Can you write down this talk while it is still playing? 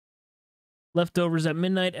Leftovers at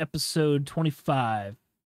Midnight, episode 25.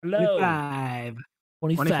 Hello. 25.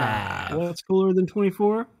 25. What's cooler than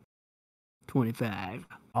 24? 25.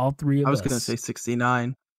 All three of us. I was going to say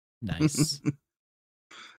 69. Nice.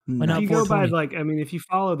 Why not? If you go by, like, I mean, if you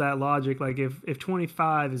follow that logic, like, if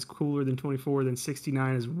 25 is cooler than 24, then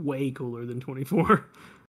 69 is way cooler than 24.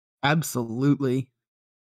 Absolutely.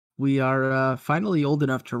 We are finally old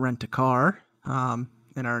enough to rent a car, and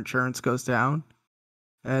our insurance goes down.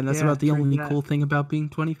 And that's about the only cool thing about being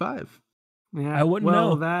 25. Yeah, I wouldn't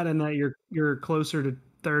know that, and that you're closer to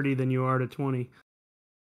 30 than you are to 20.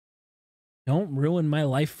 Don't ruin my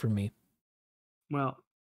life for me. Well,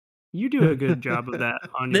 you do a good job of that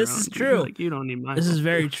on your own. This is true. Like, you don't need my This is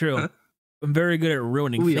very true. I'm very good at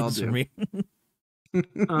ruining things for me.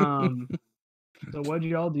 So what'd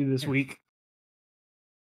you all do this week?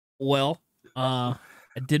 Well, I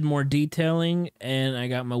did more detailing, and I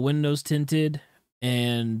got my windows tinted,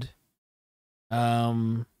 and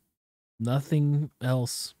nothing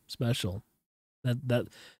else special. That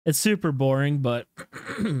it's super boring, but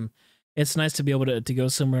it's nice to be able to go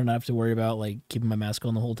somewhere and not have to worry about like keeping my mask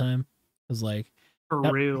on the whole time. Cause like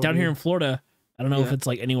down here in Florida, I don't know if it's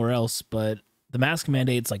like anywhere else, but the mask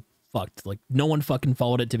mandate's like fucked. Like no one fucking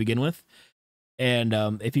followed it to begin with. And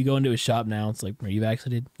if you go into a shop now, it's like, are you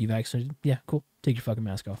vaccinated? You vaccinated? Yeah, cool. Take your fucking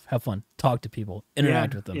mask off. Have fun. Talk to people.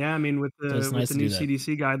 Interact with them. Yeah, I mean, with the new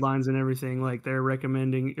CDC guidelines and everything, like they're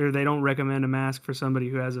recommending, or they don't recommend a mask for somebody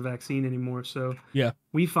who has a vaccine anymore. So yeah,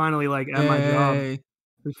 we finally like at my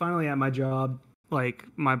job, like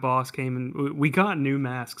my boss came and we got new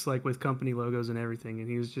masks like with company logos and everything, and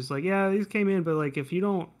he was just like, yeah, these came in, but like if you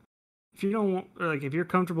don't, or like if you're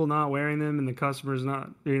comfortable not wearing them and the customer's not,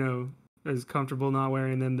 is comfortable not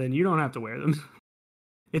wearing them, then you don't have to wear them.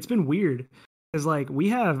 It's been weird because like we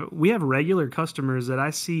have regular customers that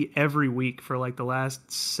I see every week for like the last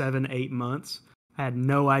 7-8 months. I had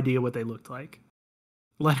no idea what they looked like.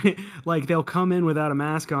 Like they'll come in without a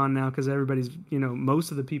mask on now because everybody's,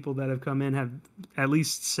 most of the people that have come in have at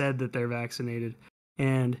least said that they're vaccinated,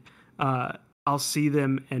 and I'll see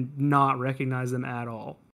them and not recognize them at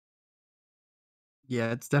all.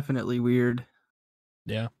 Yeah, it's definitely weird.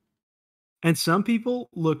 Yeah. And some people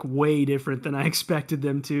look way different than I expected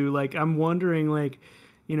them to. Like, I'm wondering, like,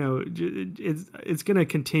 it's going to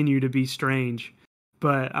continue to be strange,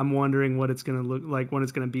 but I'm wondering what it's going to look like, what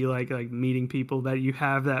it's going to be like meeting people that you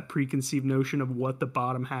have that preconceived notion of what the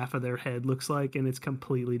bottom half of their head looks like, and it's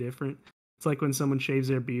completely different. It's like when someone shaves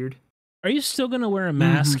their beard. Are you still going to wear a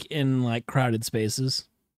mask in, like, crowded spaces?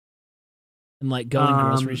 And, like, going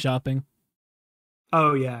grocery shopping?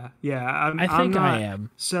 Oh, yeah. Yeah. I think I am.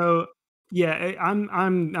 So... yeah,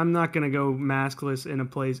 I'm not gonna go maskless in a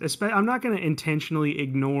place. I'm not gonna intentionally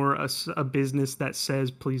ignore a business that says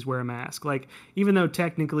please wear a mask. Like, even though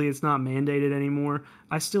technically it's not mandated anymore,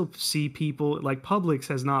 I still see people like Publix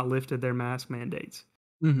has not lifted their mask mandates,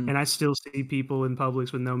 and I still see people in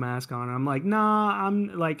Publix with no mask on. I'm like, nah.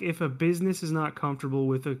 I'm like, if a business is not comfortable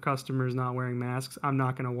with the customers not wearing masks, I'm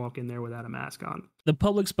not gonna walk in there without a mask on. The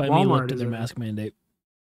Publix by me lifted their mask mandate.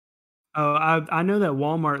 Oh, I know that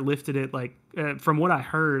Walmart lifted it, like, from what I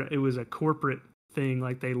heard, it was a corporate thing.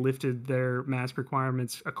 Like, they lifted their mask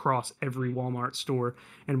requirements across every Walmart store,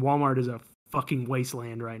 and Walmart is a fucking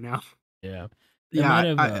wasteland right now. Yeah.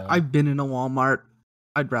 I've been in a Walmart.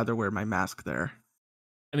 I'd rather wear my mask there.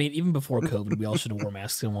 I mean, even before COVID, we all should have worn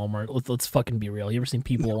masks in Walmart. Let's fucking be real. You ever seen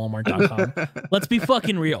people at Walmart.com? Let's be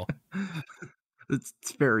fucking real. It's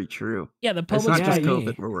very true. Yeah, the Publix it's not just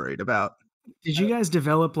COVID we're worried about. Did you guys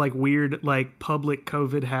develop like weird like public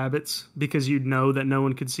COVID habits because you'd know that no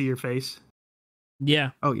one could see your face? Yeah.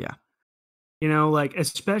 Oh yeah. Like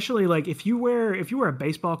especially like if you wear a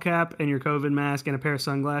baseball cap and your COVID mask and a pair of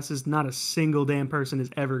sunglasses, not a single damn person is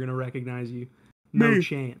ever gonna recognize you. No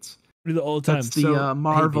chance. Do that all the time. That's the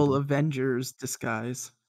Marvel Avengers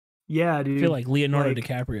disguise. Yeah, dude. I feel like Leonardo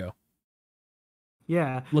DiCaprio.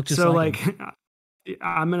 Yeah. Look just like him.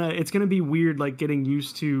 It's gonna be weird, like getting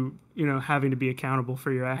used to, having to be accountable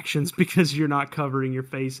for your actions because you're not covering your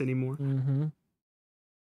face anymore. Mm-hmm.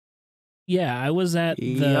 Yeah, I was at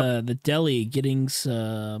the deli getting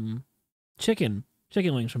some chicken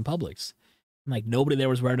wings from Publix. And, like, nobody there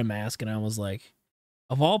was wearing a mask, and I was like,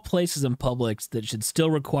 of all places in Publix that should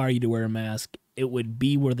still require you to wear a mask, it would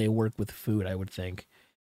be where they work with food, I would think.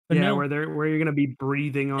 But yeah, where you're gonna be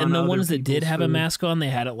breathing on. And the ones that did have a mask on, they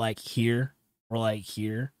had it like here. Or like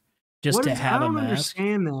here, just to have a mask. I don't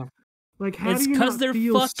understand that. Like, how it's do you because they're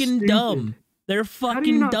fucking dumb. They're fucking how do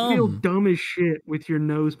you not dumb. Feel dumb as shit with your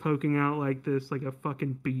nose poking out like this, like a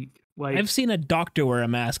fucking beak. Like, I've seen a doctor wear a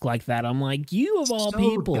mask like that. I'm like, you of all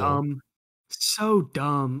people. Dumb. So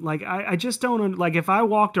dumb. Like I just don't like if I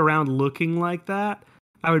walked around looking like that,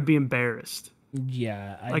 I would be embarrassed.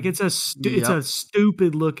 Yeah, Like it's a it's Yep. a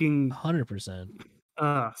stupid looking 100%.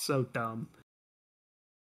 so dumb.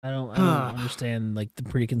 I don't understand like the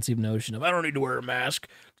preconceived notion of I don't need to wear a mask,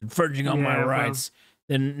 infringing on my Yeah, well, rights.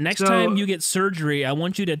 Then next so time you get surgery, I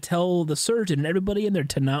want you to tell the surgeon and everybody in there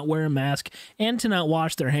to not wear a mask and to not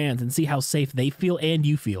wash their hands and see how safe they feel and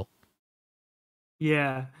you feel.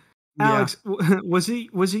 yeah. Yeah. Alex, was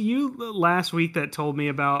it you last week that told me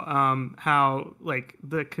about how like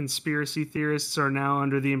the conspiracy theorists are now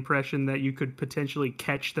under the impression that you could potentially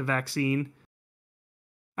catch the vaccine?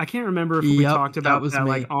 I can't remember if we Yep, talked that about was that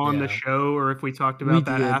like me. on the Yeah. show or if we talked We about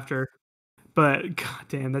that did. after. But god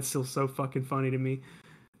damn, that's still so fucking funny to me.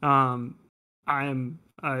 Um I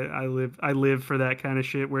live for that kind of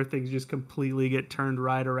shit where things just completely get turned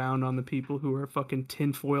right around on the people who are fucking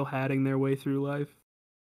tinfoil hatting their way through life.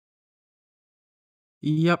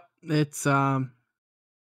 Yep, it's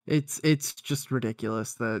just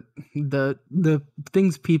ridiculous that the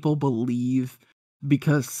things people believe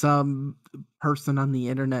because some person on the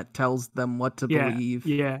internet tells them what to Yeah, believe,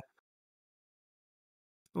 yeah.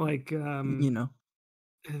 Like you know.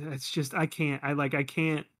 it's just I can't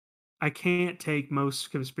take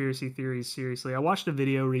most conspiracy theories seriously. I watched a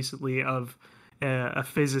video recently of a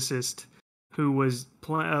physicist who was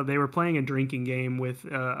they were playing a drinking game with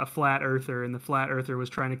a flat earther, and the flat earther was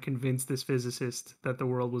trying to convince this physicist that the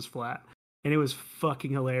world was flat, and it was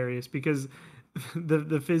fucking hilarious because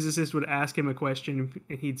the physicist would ask him a question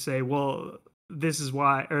and he'd say, "Well, this is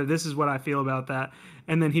why," or "This is what I feel about that,"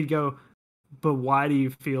 and then he'd go, "But why do you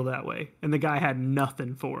feel that way?" And the guy had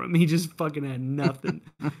nothing for him. He just fucking had nothing.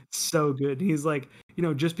 So good. He's like,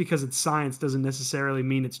 just because it's science doesn't necessarily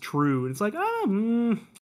mean it's true. And it's like,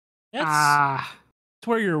 That's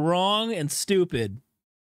where you're wrong and stupid.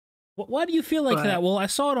 Why do you feel like but that? Well, I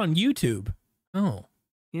saw it on YouTube. Oh.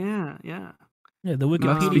 yeah. Yeah, the Must be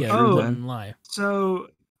Wikipedia true wouldn't then. lie. So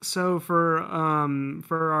for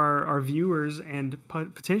our viewers and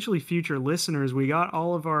potentially future listeners, we got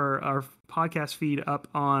all of our podcast feed up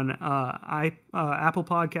on Apple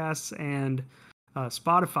Podcasts and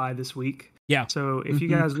Spotify this week. Yeah. So if you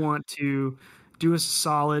Mhm. guys want to do us a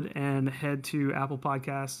solid and head to Apple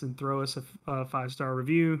Podcasts and throw us a 5-star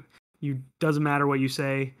review, doesn't matter what you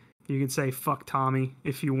say. You can say "fuck Tommy"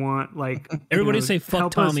 if you want. Like Everybody say fuck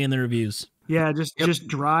help us. Tommy in the reviews. Yeah, Yep. just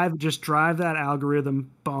drive that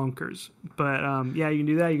algorithm bonkers. But yeah, you can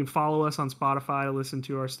do that. You can follow us on Spotify to listen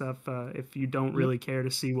to our stuff if you don't really care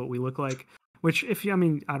to see what we look like. Which, I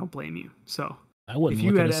don't blame you. So I wouldn't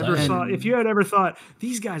look at us either. if you had ever thought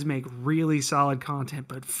these guys make really solid content,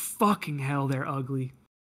 but fucking hell, they're ugly.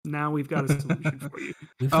 Now we've got a solution for you.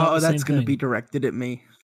 We thought Oh, the that's same gonna thing. be directed at me.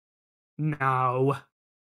 No.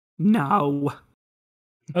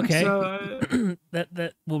 Okay. So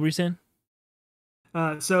that what were you saying?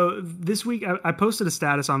 So this week I posted a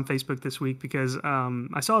status on Facebook this week because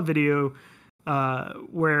I saw a video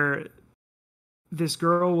where this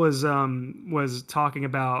girl was talking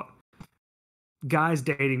about guys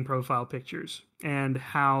dating profile pictures and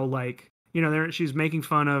how she's making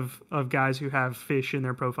fun of guys who have fish in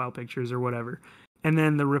their profile pictures or whatever. And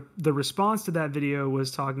then the response to that video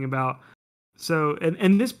was talking about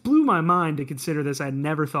and this blew my mind to consider this. I'd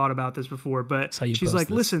never thought about this before, but she's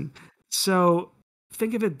like, "Listen, so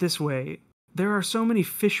think of it this way. There are so many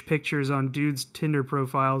fish pictures on dudes' Tinder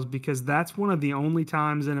profiles because that's one of the only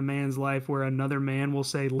times in a man's life where another man will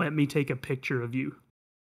say, 'Let me take a picture of you.'"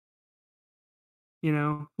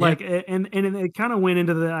 Like, and it kind of went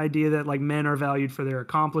into the idea that like men are valued for their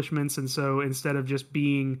accomplishments, and so instead of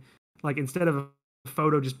a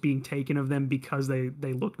photo just being taken of them because they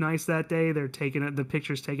look nice that day, the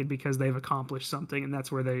picture's taken because they've accomplished something, and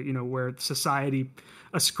that's where where society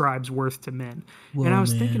ascribes worth to men. Whoa, and I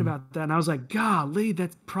was thinking about that, and I was like, golly,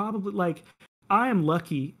 that's probably like, I am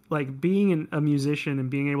lucky, like being a musician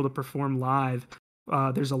and being able to perform live.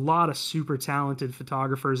 There's a lot of super talented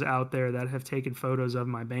photographers out there that have taken photos of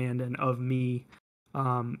my band and of me.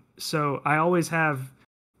 So I always have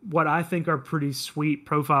what I think are pretty sweet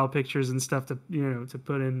profile pictures and stuff to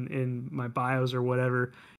put in my bios or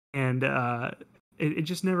whatever. And it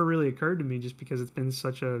just never really occurred to me just because it's been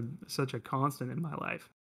such a constant in my life.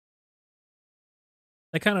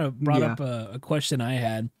 That kind of brought up a question I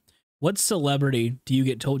had. What celebrity do you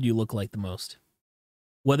get told you look like the most?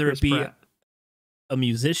 Whether Chris it be Pratt. a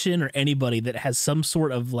musician or anybody that has some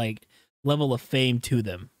sort of like level of fame to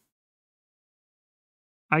them.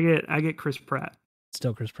 I get Chris Pratt.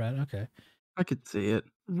 Still Chris Pratt. Okay. I could see it.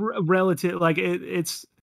 Relative, like it's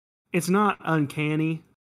not uncanny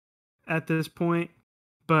at this point,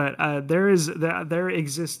 But there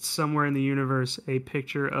exists somewhere in the universe a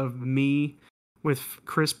picture of me with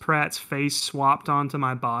Chris Pratt's face swapped onto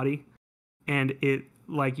my body, and it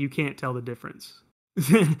like you can't tell the difference.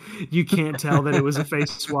 You can't tell that it was a face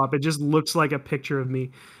swap. It just looks like a picture of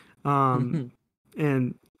me.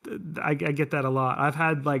 And I get that a lot. I've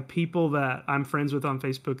had like people that I'm friends with on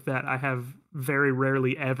Facebook that I have very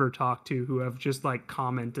rarely ever talked to who have just like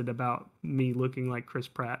commented about me looking like Chris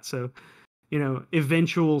Pratt. So,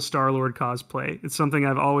 eventual Star-Lord cosplay. It's something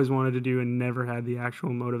I've always wanted to do and never had the actual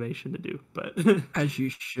motivation to do. But as you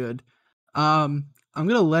should. I'm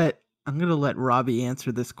gonna let Robbie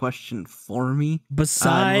answer this question for me.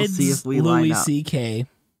 Besides we'll see if we Louis line up. C.K.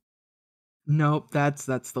 Nope, that's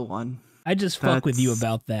the one. I just fuck with you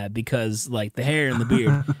about that because like the hair and the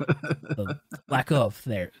beard, the lack of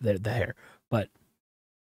the hair. But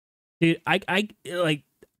dude, I like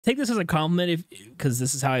take this as a compliment because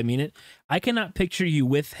this is how I mean it. I cannot picture you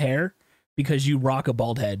with hair because you rock a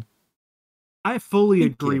bald head. I fully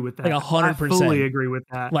agree with that. Like 100%. I fully agree with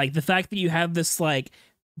that. Like the fact that you have this like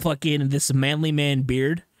fucking this manly man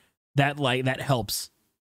beard that helps.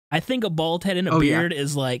 I think a bald head and a beard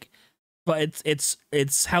is like, but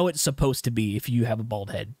it's how it's supposed to be if you have a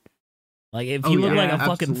bald head. Like if you look like a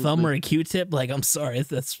fucking thumb or a Q-tip, like I'm sorry,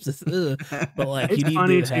 that's just but like it's you need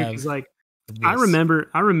funny to too, have. like I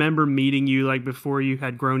remember meeting you like before you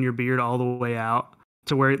had grown your beard all the way out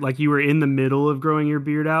to where like you were in the middle of growing your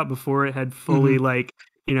beard out before it had fully like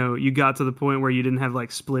you got to the point where you didn't have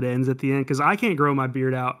like split ends at the end. Because I can't grow my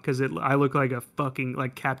beard out because I look like a fucking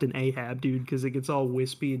like Captain Ahab, dude, because it gets all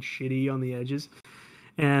wispy and shitty on the edges.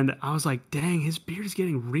 And I was like, dang, his beard is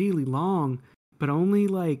getting really long, but only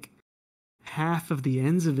like half of the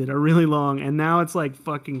ends of it are really long. And now it's like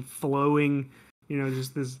fucking flowing,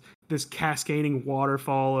 just this cascading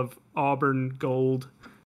waterfall of auburn gold.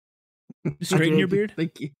 Straighten your beard?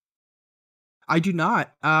 Thank you. I do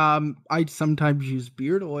not. I sometimes use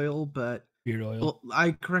beard oil, but beard oil. Well,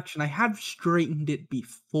 I have straightened it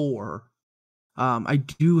before. I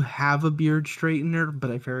do have a beard straightener, but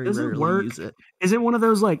I very rarely use it. Is it one of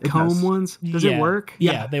those like comb ones? Does it work?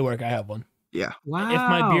 Yeah, they work. I have one. Yeah. Wow. If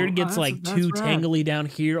my beard gets like too tangly down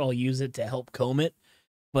here, I'll use it to help comb it.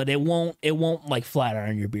 But it won't like flat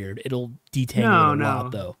iron your beard. It'll detangle it a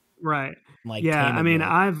lot though. Right. Like I mean,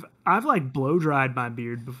 I've like blow dried my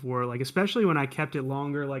beard before, like especially when I kept it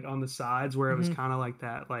longer, like on the sides where it was kind of like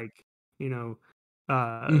that, like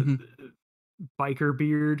biker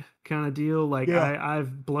beard kind of deal. Like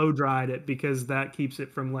I've blow dried it because that keeps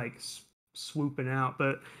it from like swooping out.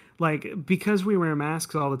 But like because we wear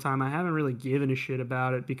masks all the time, I haven't really given a shit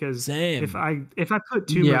about it because if I put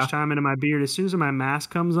too much time into my beard, as soon as my mask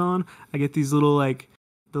comes on, I get these little like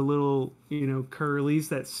the little curlies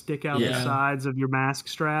that stick out the sides of your mask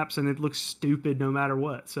straps, and it looks stupid no matter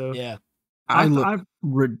what. So I look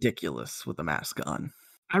ridiculous with a mask on.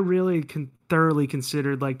 I really thoroughly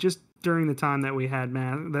considered, like, just during the time that we've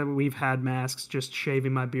had masks, just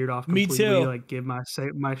shaving my beard off completely. Me too. Like give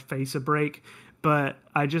my face a break. But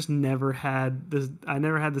I just never had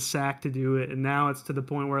the sack to do it, and now it's to the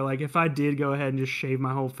point where like if I did go ahead and just shave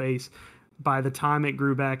my whole face, by the time it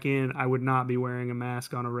grew back in, I would not be wearing a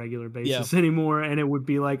mask on a regular basis anymore. And it would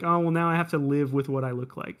be like, oh, well, now I have to live with what I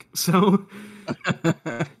look like. So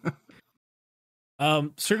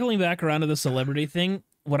circling back around to the celebrity thing,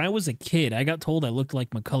 when I was a kid, I got told I looked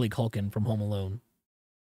like Macaulay Culkin from Home Alone.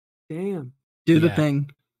 Damn. Do the thing.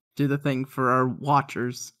 Do the thing for our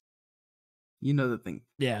watchers. You know the thing.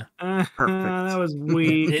 Yeah. Perfect. That was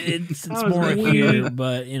weak. It's more here,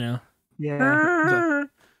 but Yeah.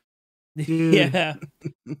 Dude. Yeah,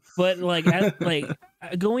 but like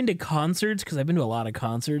going to concerts, because I've been to a lot of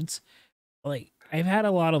concerts, like I've had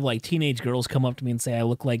a lot of like teenage girls come up to me and say I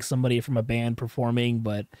look like somebody from a band performing,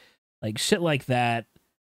 but like shit like that,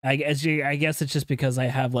 I guess it's just because I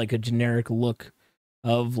have like a generic look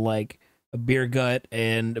of like a beer gut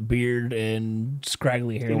and a beard and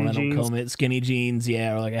scraggly hair when I don't comb it, skinny jeans,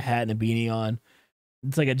 or like a hat and a beanie on.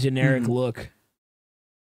 It's like a generic look.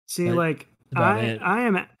 See, but like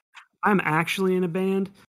I'm actually in a band,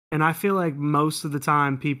 and I feel like most of the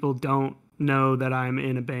time people don't know that I'm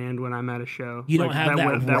in a band when I'm at a show. You don't like, have that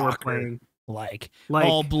we're rocker, playing. like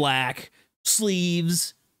all black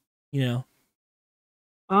sleeves,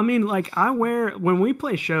 I mean, like when we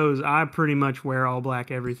play shows, I pretty much wear all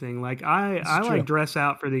black everything. Like I like dress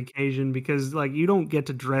out for the occasion because like you don't get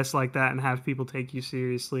to dress like that and have people take you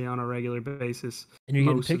seriously on a regular basis. And you're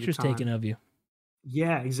getting pictures taken of you.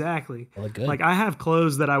 Yeah, exactly. Good. Like I have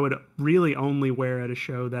clothes that I would really only wear at a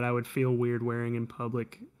show that I would feel weird wearing in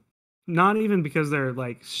public. Not even because they're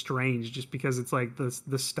like strange, just because it's like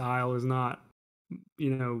the style is not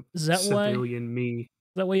Is that civilian me.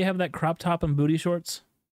 Is that why you have that crop top and booty shorts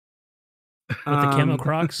with the camo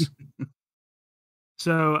Crocs?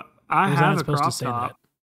 So I have a crop top.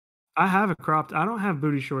 I have a crop. I don't have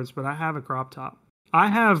booty shorts, but I have a crop top.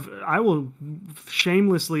 I will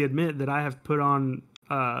shamelessly admit that I have put on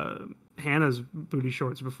Hannah's booty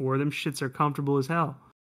shorts before. Them shits are comfortable as hell.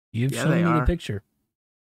 You've shown me the picture.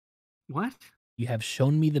 What? You have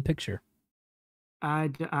shown me the picture. I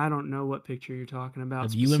don't know what picture you're talking about.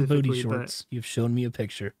 Of you in booty shorts. You've shown me a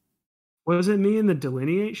picture. Was it me in the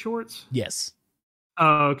Delineate shorts? Yes.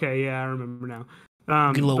 Oh, okay. Yeah, I remember now.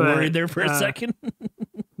 I'm a little worried there for a second.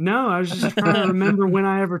 No, I was just trying to remember when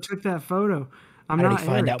I ever took that photo. I already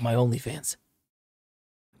find out my OnlyFans.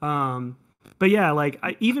 But yeah, like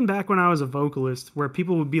even back when I was a vocalist, where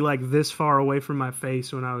people would be like this far away from my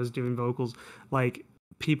face when I was doing vocals, like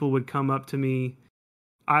people would come up to me.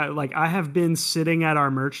 I have been sitting at our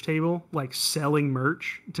merch table, like selling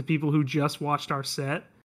merch to people who just watched our set,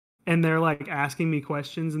 and they're like asking me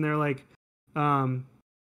questions, and they're like, "Oh,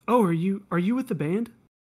 are you with the band?"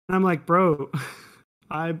 And I'm like, "Bro,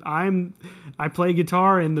 I play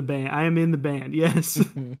guitar in the band. I am in the band." Yes.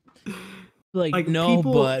 like no,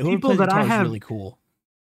 but people that I have really cool.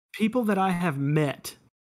 People that I have met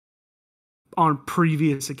on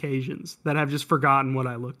previous occasions that have just forgotten what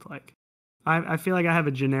I looked like. I feel like I have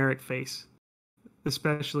a generic face,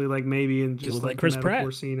 especially like maybe in just like Chris the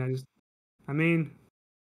Pratt scene. I mean,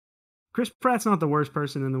 Chris Pratt's not the worst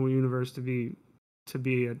person in the universe to be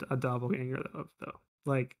a doppelganger though.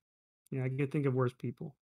 Like, yeah, I can think of worse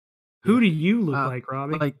people. Who do you look like,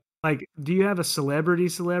 Robbie? Like, do you have a celebrity,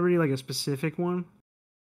 like a specific one?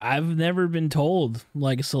 I've never been told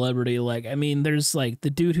like a celebrity. Like, I mean, there's like the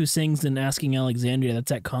dude who sings in Asking Alexandria.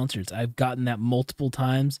 That's at concerts. I've gotten that multiple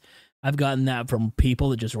times. I've gotten that from people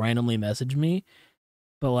that just randomly message me.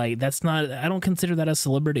 But like, that's not, I don't consider that a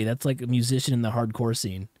celebrity. That's like a musician in the hardcore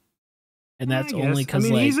scene. And that's only because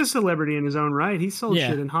he's a celebrity in his own right. He sold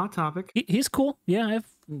shit in Hot Topic. He's cool. Yeah, I've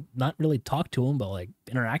not really talked to him, but like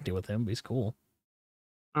interacted with him. But he's cool.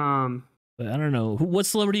 But I don't know. What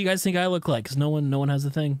celebrity you guys think I look like? Because no one has a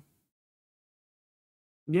thing.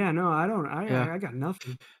 Yeah, no, I don't. I got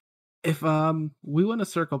nothing. If we want to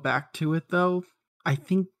circle back to it though, I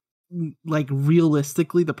think like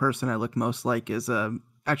realistically, the person I look most like is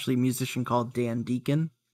actually a musician called Dan Deacon.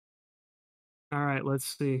 All right,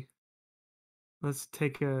 let's see. Let's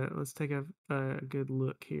take a good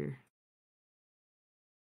look here.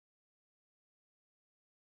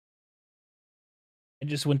 I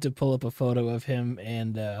just went to pull up a photo of him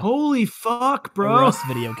and holy fuck, bro! A Rust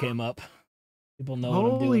video came up. People know what I'm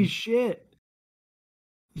doing. Holy shit!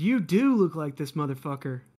 You do look like this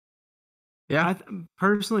motherfucker. Yeah.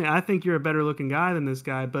 Personally, I think you're a better looking guy than this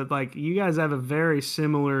guy, but like you guys have a very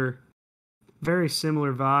similar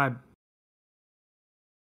vibe.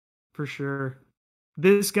 For sure.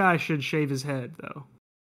 This guy should shave his head though.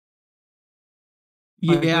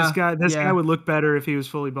 Yeah. This guy would look better if he was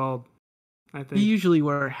fully bald. I think. He usually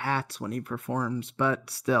wears hats when he performs, but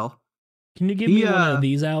still. Can you give me one of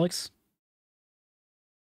these, Alex?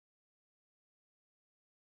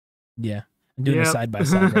 Yeah. I'm doing a side by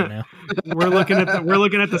side right now. We're looking at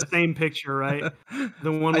the same picture, right?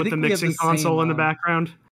 The one with the mixing console in the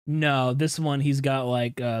background. No, this one he's got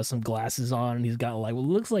like some glasses on, and he's got like what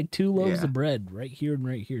looks like 2 loaves of bread right here and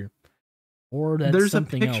right here. Or that's there's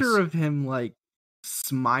something a picture else. of him like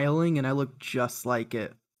smiling, and I look just like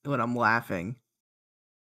it when I'm laughing.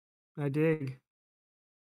 I dig.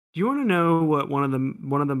 Do you want to know what one of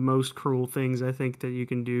the most cruel things I think that you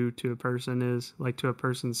can do to a person is, like to a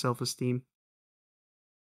person's self-esteem?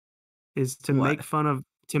 Is to make fun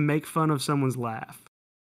of someone's laugh.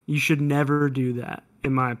 You should never do that,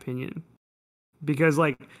 in my opinion. Because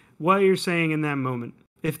like what you're saying in that moment,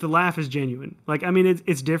 if the laugh is genuine, like I mean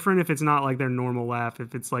it's different if it's not like their normal laugh,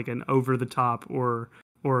 if it's like an over the top or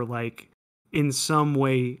like in some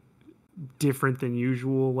way different than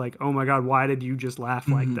usual, like oh my god, why did you just laugh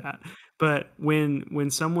like that? But when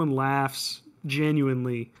someone laughs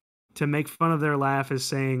genuinely, to make fun of their laugh is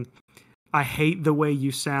saying, I hate the way you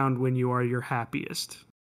sound when you are your happiest.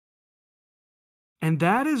 And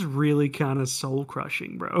that is really kind of soul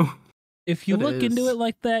crushing, bro. If you look into it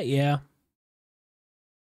like that, yeah.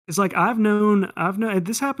 It's like I've known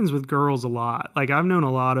this happens with girls a lot. Like I've known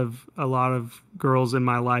a lot of girls in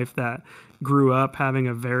my life that grew up having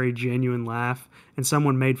a very genuine laugh, and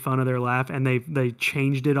someone made fun of their laugh and they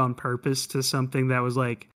changed it on purpose to something that was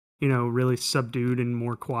like, you know, really subdued and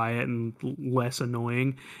more quiet and less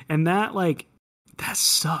annoying. And that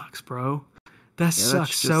sucks, bro. That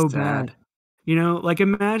sucks so bad. You know, like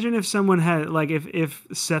imagine if someone had like if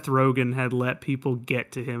Seth Rogen had let people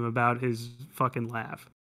get to him about his fucking laugh.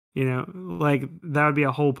 You know, like that would be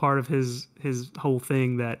a whole part of his whole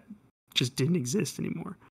thing that just didn't exist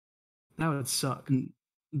anymore. That would suck.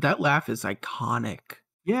 That laugh is iconic.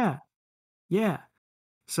 Yeah. Yeah.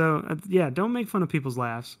 So, yeah, don't make fun of people's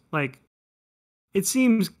laughs. Like it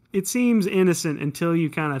seems innocent until you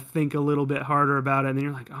kind of think a little bit harder about it and then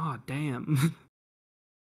you're like, "Oh, damn."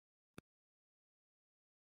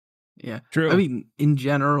 Yeah. True. I mean, in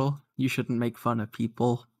general, you shouldn't make fun of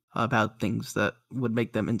people about things that would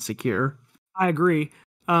make them insecure. I agree.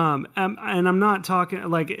 And I'm not talking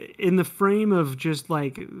like in the frame of just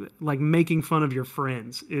like making fun of your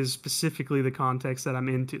friends is specifically the context that I'm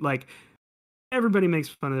into. Like everybody makes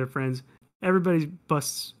fun of their friends. Everybody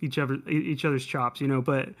busts each other's chops, you know,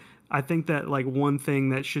 but I think that like one thing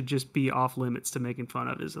that should just be off limits to making fun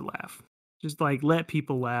of is a laugh. Just like let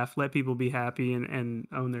people laugh, let people be happy and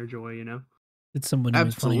own their joy, you know. Did somebody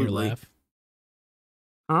make fun of your Absolutely. laugh?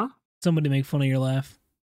 Huh? Somebody make fun of your laugh?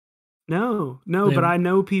 No, They- but I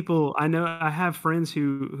know people. I have friends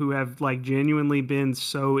who have like genuinely been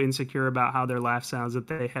so insecure about how their laugh sounds that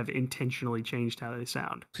they have intentionally changed how they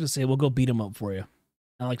sound. I was gonna say we'll go beat him up for you.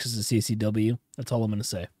 Alex is a CCW. That's all I'm gonna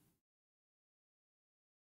say.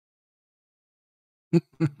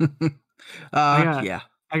 Yeah.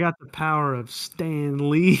 I got the power of Stan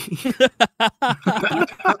Lee. I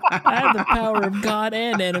have the power of God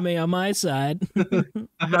and anime on my side.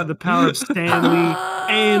 I have the power of Stan Lee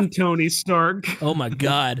and Tony Stark. Oh my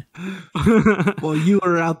god. While you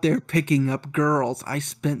were out there picking up girls, I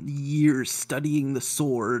spent years studying the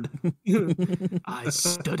sword. I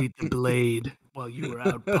studied the blade while you were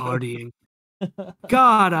out partying.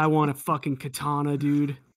 God, I want a fucking katana,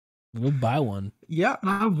 dude. We'll buy one. Yeah.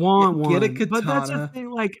 I want one. Get a But that's the katana. thing,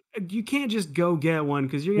 like you can't just go get one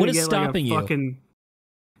because you're What gonna is get like stopping a you? fucking.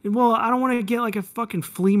 Well, I don't want to get like a fucking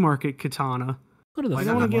flea market katana. Go to the Like,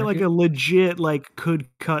 I flea want to get like market. a legit, like could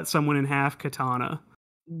cut someone in half katana.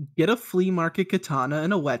 Get a flea market katana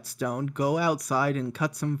and a whetstone. Go outside and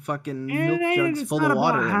cut some fucking milk And jugs it's full not of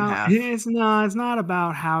about water in how half. it's not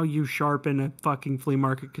about how you sharpen a fucking flea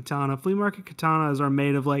market katana. Flea market katanas are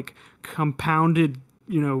made of like compounded,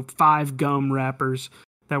 5 gum wrappers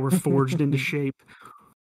that were forged into shape.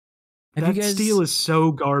 Have That you guys steel is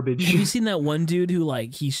so garbage. Have you seen that one dude who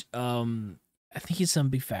like he's I think he's some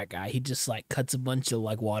big fat guy. He just like cuts a bunch of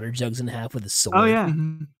like water jugs in half with a sword. Oh yeah,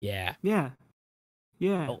 Mhm. Yeah. yeah.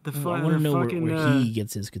 Oh, The I want to know fucking, where he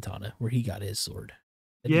gets his katana, where he got his sword.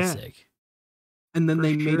 That'd Yeah. be sick. And then For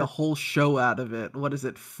they made sure. a whole show out of it. What is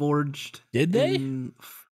it? Forged? Did they?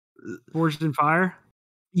 Forged in Fire.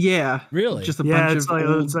 Yeah. Really? Just a Yeah, bunch it's of like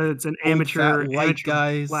old, it's an old amateur fat white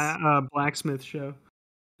guys. blacksmith show.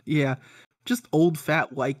 Yeah. Just old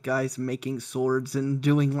fat white guys making swords and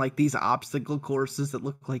doing like these obstacle courses that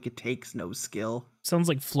look like it takes no skill. Sounds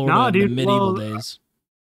like Florida Nah, in the dude, medieval well, days.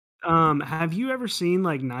 Have you ever seen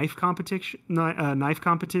like knife competitions,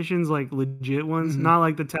 like legit ones? Mhm. Not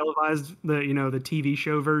like the televised, the TV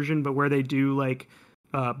show version, but where they do like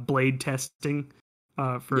blade testing.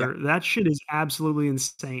 For Yeah. that shit is absolutely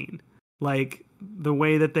insane. Like the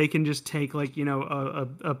way that they can just take like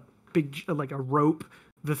a big like a rope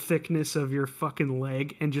the thickness of your fucking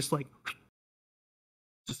leg and just like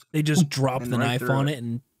They just drop and the right knife through on it. it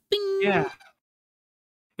and bing. yeah.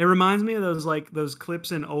 It reminds me of those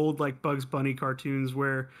clips in old like Bugs Bunny cartoons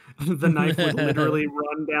where the knife would literally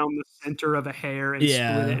run down the center of a hair and split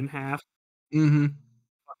Yeah. it in half. Mm-hmm.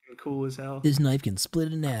 Fucking cool as hell. This knife can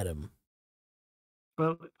split an atom.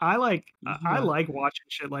 But I like Yeah. watching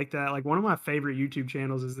shit like that. Like one of my favorite YouTube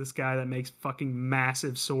channels is this guy that makes fucking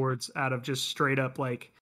massive swords out of just straight up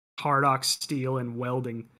like hard ox steel and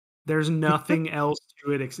welding. There's nothing else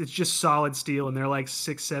to it. It's just solid steel, and they're like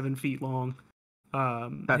 6-7 feet long.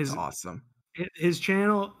 That's awesome. His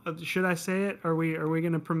channel. Should I say it? Are we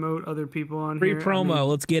going to promote other people on Free here? promo. I mean,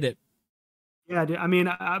 Let's get it. yeah, I mean,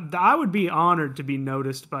 I would be honored to be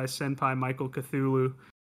noticed by Senpai Michael Cthulhu.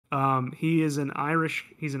 He's an Irish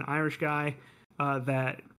guy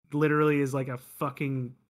that literally is like a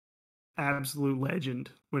fucking absolute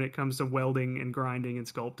legend when it comes to welding and grinding and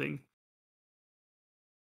sculpting.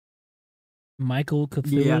 Michael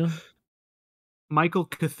Cthulhu. Yeah. Michael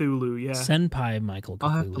Cthulhu, yeah. Senpai Michael Cthulhu. I'll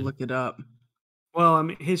have to look it up. Well, I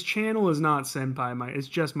mean, his channel is not Senpai Mike; it's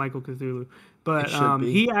just Michael Cthulhu. But should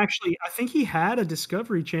be. he actually, I think he had a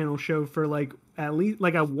Discovery Channel show for like at least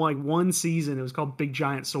like one season. It was called Big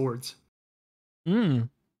Giant Swords. Mm.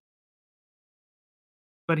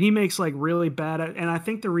 but he makes like really bad. And I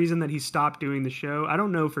think the reason that he stopped doing the show, I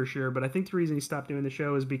don't know for sure, but I think the reason he stopped doing the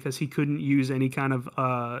show is because he couldn't use any kind of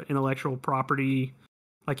intellectual property.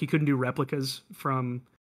 Like he couldn't do replicas from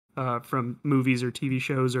movies or TV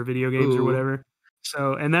shows or video games or whatever.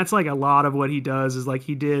 So, and that's like a lot of what he does is like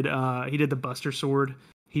he did the Buster Sword,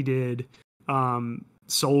 he did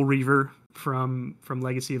Soul Reaver from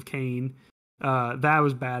Legacy of Kain. That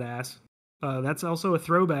was badass. That's also a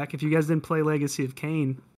throwback. If you guys didn't play Legacy of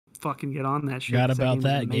Kain, fucking get on that shit. Forgot about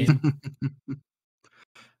that game.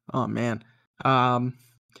 Oh man.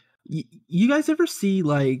 You guys ever see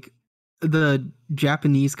like the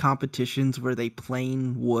Japanese competitions where they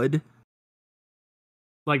plane wood?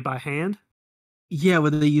 Like by hand? Yeah, where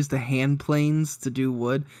they use the hand planes to do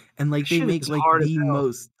wood, and like they make like the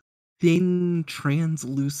most thin,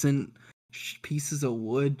 translucent pieces of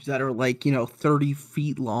wood that are like 30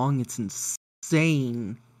 feet long. It's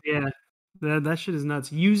insane. Yeah, that shit is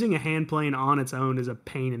nuts. Using a hand plane on its own is a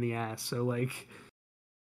pain in the ass. So like,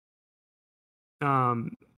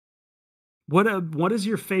 what is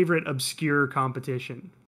your favorite obscure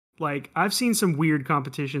competition? Like, I've seen some weird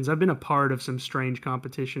competitions. I've been a part of some strange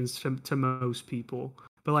competitions to most people.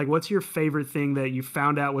 But, like, what's your favorite thing that you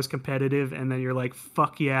found out was competitive and then you're like,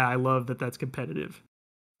 fuck yeah, I love that that's competitive?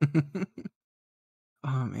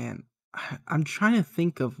 Oh, man. I'm trying to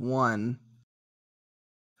think of one.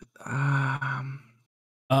 Fuck.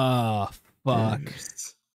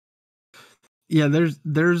 Yeah,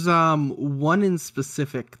 there's one in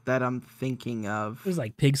specific that I'm thinking of. There's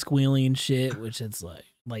like pig squealing shit, which it's like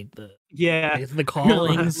the the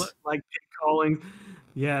callings. like pig calling.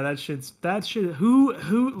 Yeah, that shit.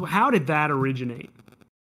 How did that originate?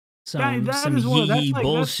 Some that's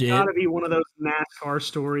bullshit. That's gotta be one of those NASCAR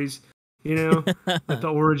stories, like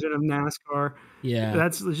the origin of NASCAR. Yeah,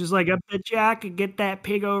 that's just like, I bet you I could get that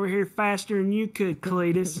pig over here faster than you could,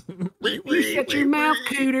 Cletus. You shut your mouth,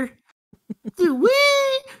 Cooter.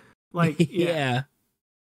 Like, yeah.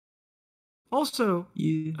 Also,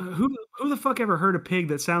 who the fuck ever heard a pig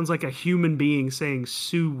that sounds like a human being saying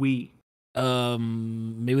 "sue-wee"?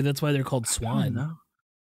 Maybe that's why they're called swine. No.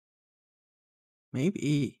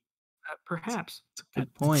 Maybe. Perhaps. That's a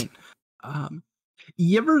good point.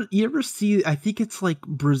 You ever see? I think it's like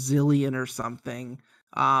Brazilian or something.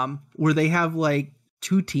 Where they have like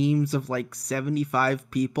two teams of like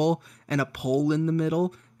 75 people and a pole in the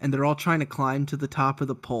middle, and they're all trying to climb to the top of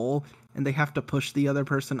the pole, and they have to push the other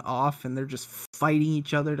person off, and they're just fighting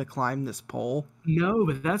each other to climb this pole. No,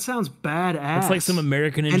 but that sounds badass. It's like some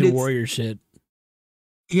American Ninja Warrior shit.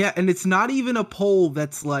 Yeah, and it's not even a pole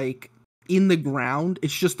that's like in the ground.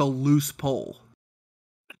 It's just a loose pole.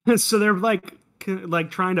 So they're like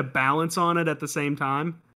trying to balance on it at the same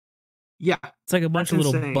time. Yeah, it's like a bunch of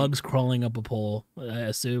little bugs crawling up a pole, I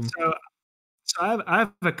assume. So I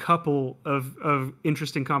have a couple of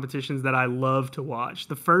interesting competitions that I love to watch.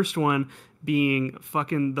 The first one being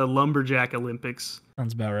fucking the Lumberjack Olympics.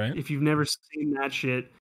 Sounds about right. If you've never seen that shit,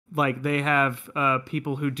 like they have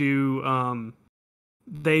people who do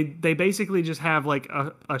they basically just have like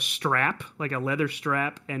a strap, like a leather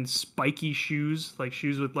strap, and spiky shoes, like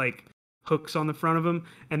shoes with like hooks on the front of them,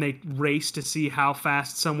 and they race to see how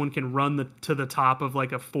fast someone can run to the top of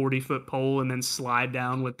like a 40-foot pole and then slide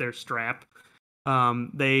down with their strap.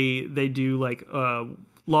 They do like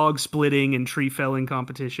log splitting and tree felling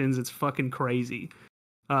competitions. It's fucking crazy.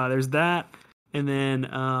 There's that, and then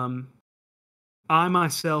I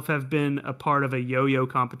myself have been a part of a yo-yo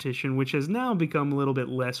competition, which has now become a little bit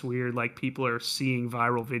less weird. Like people are seeing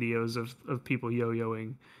viral videos of people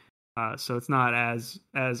yo-yoing, so it's not as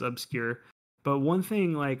obscure. But one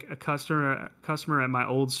thing like a customer at my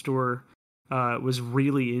old store was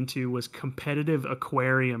really into was competitive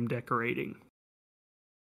aquarium decorating.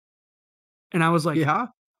 And I was like, yeah,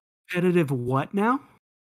 competitive what now?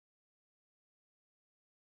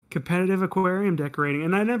 Competitive aquarium decorating.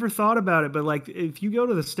 And I never thought about it, but like if you go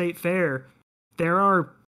to the state fair, there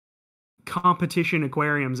are competition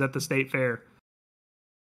aquariums at the state fair.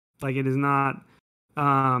 Like it is not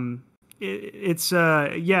it's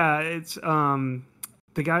the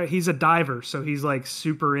guy, he's a diver, so he's like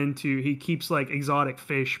super into, he keeps like exotic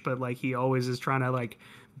fish, but like he always is trying to like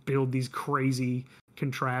build these crazy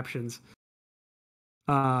contraptions.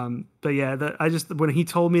 But yeah, when he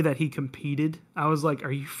told me that he competed, I was like,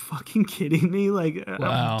 are you fucking kidding me? Like,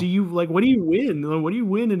 wow. what do you win? What do you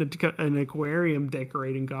win in an aquarium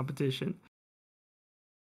decorating competition?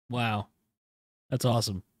 Wow. That's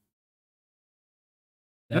awesome.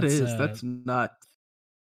 That's nuts.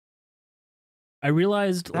 I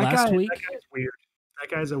realized last week. That guy's weird. That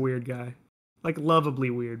guy's a weird guy. Like lovably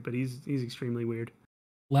weird, but he's extremely weird.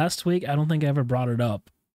 Last week, I don't think I ever brought it up,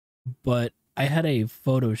 but I had a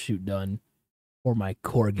photo shoot done for my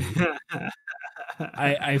corgi.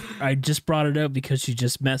 I just brought it up because she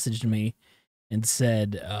just messaged me and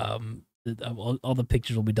said that all the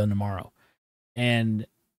pictures will be done tomorrow, and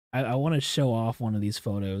I want to show off one of these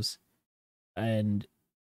photos and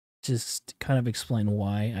just kind of explain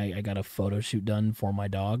why I got a photo shoot done for my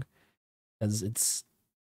dog, because it's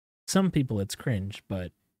some people it's cringe,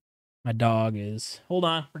 but my dog is. Hold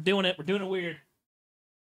on, we're doing it weird.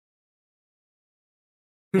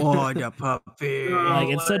 Oh, the puppy. Like,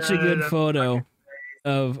 it's such a good photo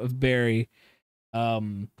of Barry. I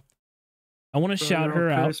want to shout her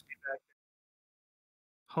out.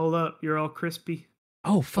 Hold up, you're all crispy.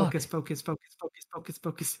 Oh, fuck. Focus.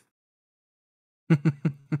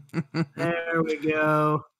 There we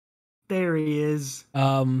go. There he is.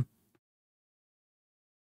 Let's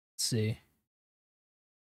see.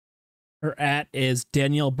 Her @ is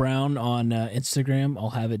Danielle Brown on Instagram.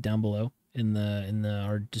 I'll have it down below in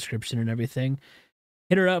our description and everything.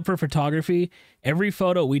 Hit her up for photography. Every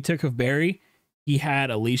photo we took of Barry, he had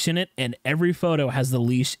a leash in it, and every photo has the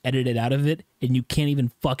leash edited out of it, and you can't even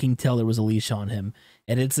fucking tell there was a leash on him.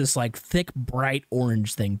 And it's this like thick, bright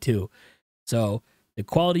orange thing too. So the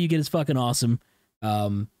quality you get is fucking awesome.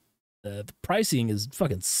 The pricing is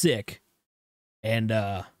fucking sick, and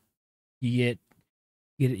you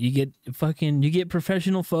get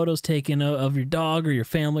professional photos taken of your dog or your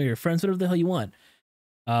family or your friends, whatever the hell you want.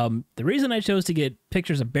 The reason I chose to get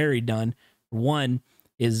pictures of Barry done, one,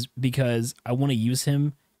 is because I want to use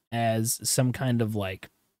him as some kind of like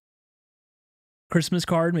Christmas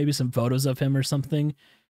card, maybe some photos of him or something,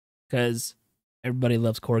 because everybody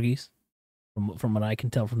loves corgis. From what I can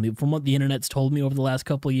tell from what the internet's told me over the last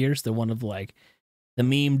couple of years, they're one of like the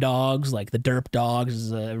meme dogs, like the derp dogs,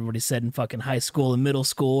 as everybody said in fucking high school and middle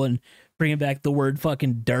school, and bringing back the word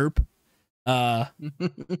fucking derp.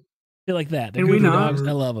 Feel like that. They're goofy dogs.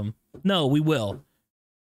 I love them. No, we will.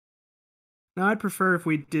 No, I'd prefer if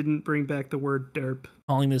we didn't bring back the word derp.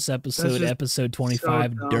 Calling this episode episode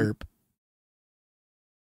 25 so derp.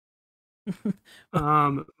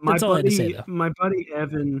 My buddy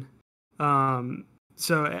Evan.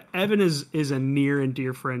 So Evan is a near and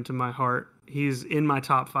dear friend to my heart. He's in my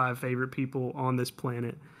top 5 favorite people on this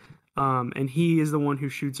planet. And he is the one who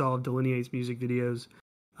shoots all of Delineate's music videos.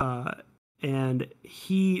 And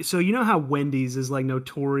so you know how Wendy's is like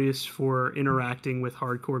notorious for interacting with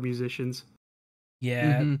hardcore musicians?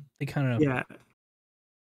 Yeah, they kind of.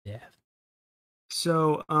 Yeah.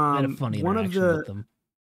 So I had a funny interaction with them.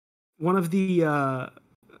 One of the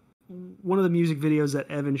music videos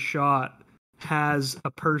that Evan shot has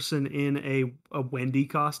a person in a Wendy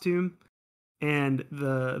costume, and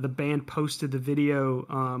the band posted the video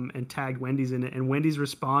and tagged Wendy's in it, and Wendy's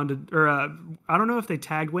responded, or I don't know if they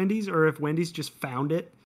tagged Wendy's or if Wendy's just found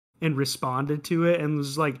it and responded to it and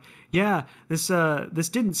was like, yeah, this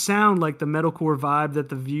didn't sound like the metalcore vibe that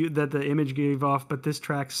the image gave off, but this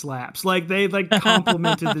track slaps. Like, they like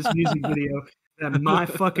complimented this music video that my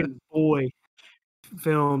fucking boy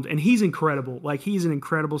filmed, and he's incredible. Like, he's an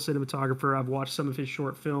incredible cinematographer. I've watched some of his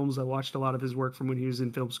short films. I watched a lot of his work from when he was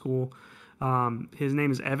in film school. His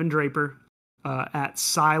name is Evan Draper, at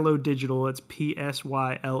Silo Digital. It's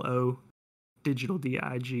PSYLO Digital,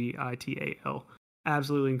 DIGITAL.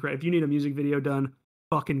 Absolutely incredible. If you need a music video done,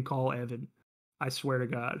 fucking call Evan. I swear to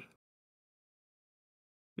God.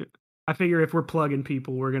 I figure if we're plugging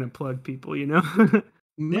people, we're gonna plug people, you know?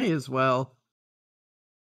 May as well.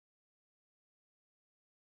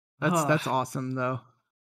 That's awesome though.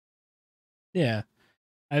 Yeah.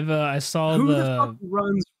 I saw who the fuck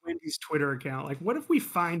runs Wendy's Twitter account? Like, what if we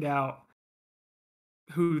find out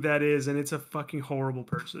who that is and it's a fucking horrible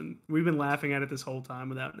person? We've been laughing at it this whole time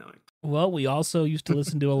without knowing. Well, we also used to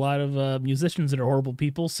listen to a lot of musicians that are horrible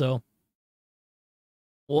people, so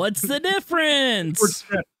what's the difference?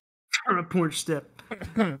 Porch step.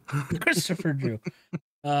 Christopher Drew.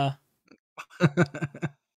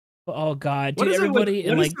 Oh God, dude, everybody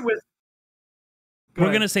and like.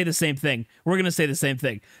 We're gonna say the same thing. Say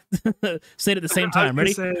it at the same time.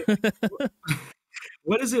 Ready?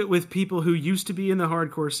 What is it with people who used to be in the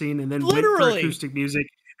hardcore scene and then went for acoustic music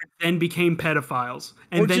and then became pedophiles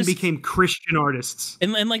and then became Christian artists?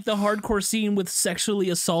 And like the hardcore scene with sexually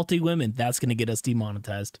assaulting women, that's gonna get us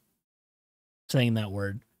demonetized. Saying that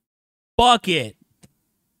word. Fuck it.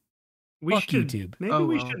 Fuck YouTube. Maybe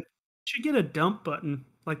we should get a dump button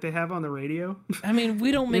like they have on the radio. I mean,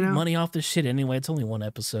 we don't make money off this shit anyway. It's only one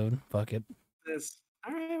episode. Fuck it.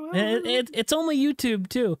 All right, well, it's only YouTube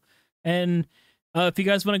too. And if you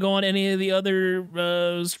guys want to go on any of the other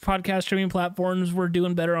podcast streaming platforms, we're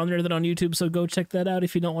doing better on there than on YouTube. So go check that out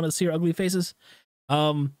if you don't want to see our ugly faces.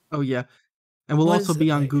 Oh yeah, and we'll What also is be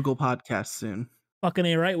it on like? Google Podcasts soon. Fucking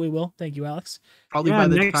A right, we will. Thank you, Alex. Probably Yeah, by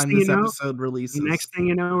the next time thing this you know- episode releases. Next thing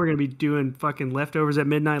you know, we're gonna be doing fucking Leftovers at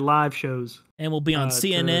Midnight live shows. And we'll be on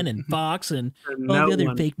CNN and Fox and For all no the other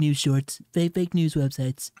one. fake news shorts, fake news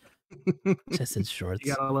websites. Just in shorts.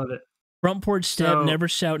 You gotta love it. Front Porch Step, So- Never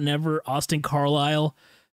Shout Never, Austin Carlisle,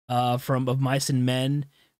 from Of Mice and Men.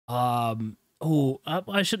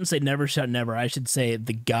 I shouldn't say Never Shout Never. I should say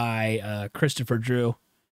the guy, Christopher Drew.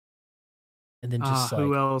 And then just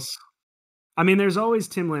who else? I mean, there's always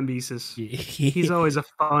Tim Lambesis. He's always a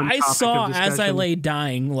fun. I topic saw of As I discussion. Lay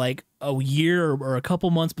Dying like a year or a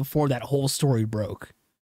couple months before that whole story broke.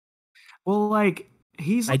 Well, like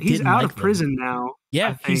he's I didn't out like of prison now. Yeah,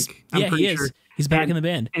 I think. I'm he pretty is. sure. He's back And- in the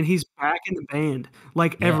band. And he's back in the band.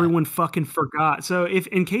 Like Yeah. everyone fucking forgot. So if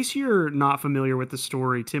in case you're not familiar with the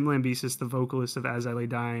story, Tim Lambesis, the vocalist of As I Lay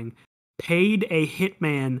Dying, paid a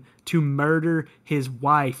hitman to murder his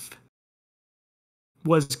wife.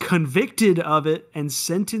 Was convicted of it and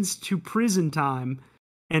sentenced to prison time,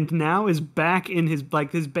 and now is back in his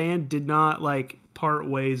band did not like part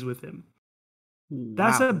ways with him.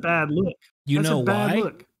 That's Wow. a bad look. You That's know a bad why?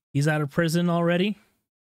 look. He's out of prison already?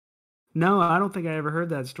 No, I don't think I ever heard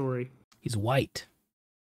that story. He's white.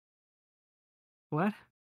 What?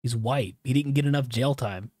 He's white. He didn't get enough jail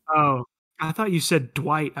time. Oh, I thought you said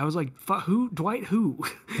Dwight. I was like, who? Dwight who?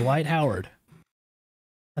 Dwight Howard.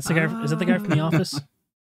 That's the guy. Is that the guy from The Office?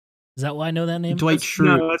 Is that why I know that name? Dwight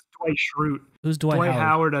Schrute. No, that's Dwight Schrute. Who's Dwight, Dwight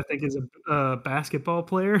Howard? Howard, I think, is a basketball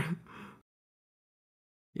player.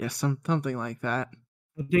 Yeah, something like that.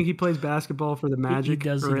 I think he plays basketball for the Magic,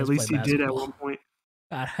 does- he or at does least he play did at basketball. one point.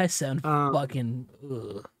 God, I sound fucking.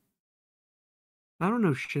 Ugh. I don't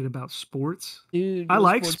know shit about sports. Dude, I no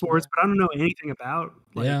like sports, ball. but I don't know anything about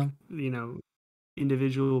Yeah.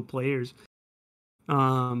 individual players.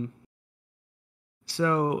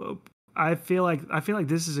 So I feel like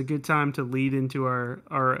this is a good time to lead into our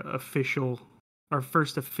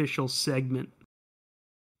first official segment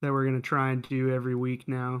that we're gonna try and do every week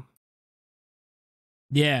now.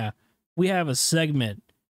 Yeah, we have a segment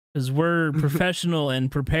because we're professional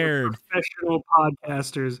and prepared. Professional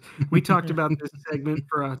podcasters. We talked about this segment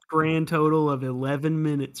for a grand total of 11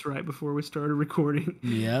 minutes right before we started recording.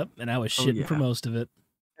 Yep, and I was Oh, shitting for yeah. most of it.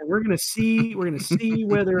 And we're gonna see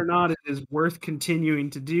whether or not it is worth continuing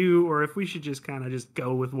to do, or if we should just kind of just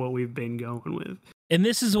go with what we've been going with. And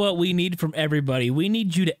this is what we need from everybody. We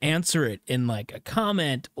need you to answer it in like a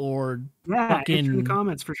comment or Yeah, answer in the Fucking-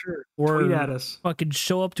 comments for sure. or Tweet at us. fucking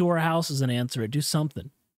show up to our houses and answer it. Do something.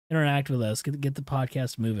 Interact with us. Get the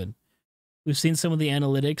podcast moving. We've seen some of the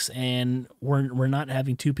analytics, and we're not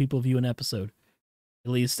having 2 people view an episode,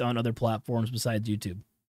 at least on other platforms besides YouTube.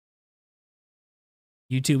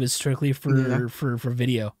 YouTube is strictly Yeah. for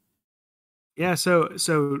video. Yeah,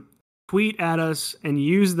 so tweet at us and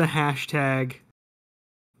use the hashtag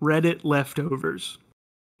Reddit leftovers.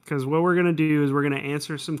 Because what we're gonna do is we're gonna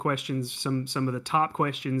answer some questions, some of the top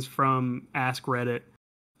questions from Ask Reddit.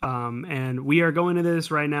 And we are going to this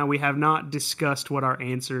right now. We have not discussed what our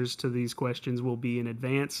answers to these questions will be in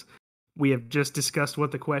advance. We have just discussed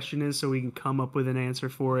what the question is so we can come up with an answer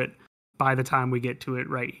for it by the time we get to it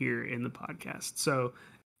right here in the podcast. So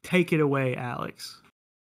take it away, Alex.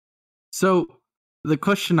 So the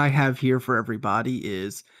question I have here for everybody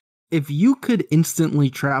is, if you could instantly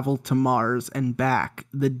travel to Mars and back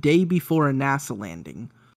the day before a NASA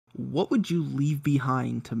landing, what would you leave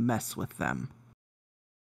behind to mess with them?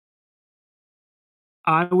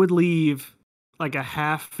 I would leave like a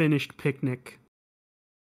half-finished picnic.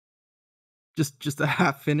 Just a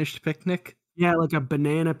half-finished picnic? Yeah, like a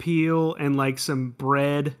banana peel and like some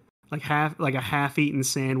bread, like a half-eaten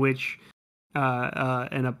sandwich,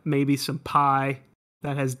 and maybe some pie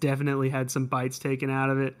that has definitely had some bites taken out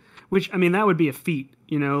of it. Which, I mean, that would be a feat,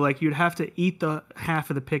 like you'd have to eat the half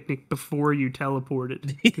of the picnic before you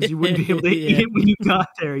teleported, because you wouldn't be able to eat it when you got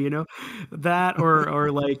there, that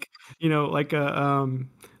or like, like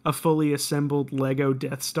a fully assembled Lego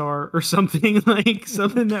Death Star or something, like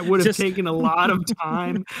something that would have Just- taken a lot of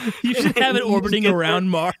time. You should have it You just orbiting get there- around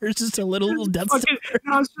Mars, just a little Death Star.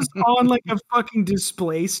 I was just on like a fucking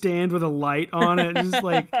display stand with a light on it. Just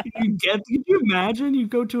like could you imagine you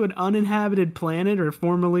go to an uninhabited planet or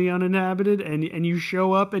formerly uninhabited and you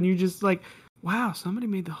show up and you just like, wow, somebody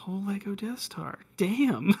made the whole Lego Death Star.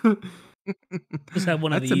 Damn. Just have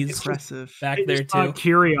one of That's these impressive. back They there just thought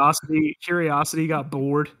too. Curiosity got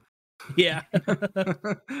bored. Yeah,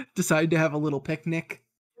 Decide to have a little picnic.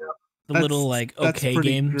 the little like that's okay pretty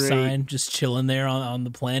game great. sign just chilling there on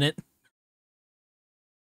the planet.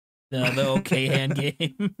 The okay hand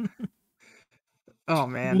game. Oh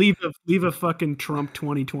man. Leave a fucking Trump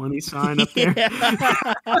 2020 sign up there.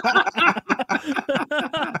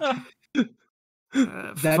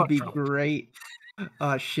 That'd be Trump. great.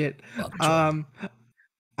 Oh shit. Fuck Trump.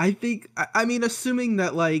 I think I mean, assuming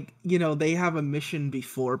that like, you know, they have a mission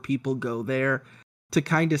before people go there to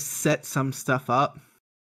kind of set some stuff up,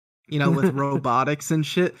 you know, with robotics and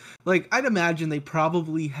shit. Like, I'd imagine they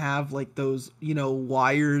probably have like those, you know,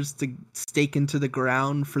 wires to stake into the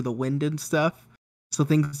ground for the wind and stuff, so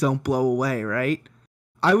things don't blow away, right?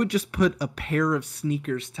 I would just put a pair of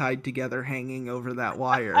sneakers tied together hanging over that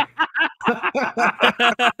wire.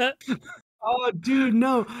 Oh, dude,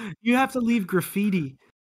 no. You have to leave graffiti.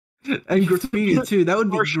 And graffiti too. That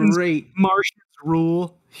would be great. Martians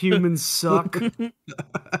rule. Humans suck.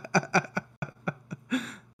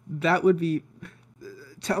 That would be.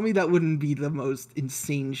 Tell me that wouldn't be the most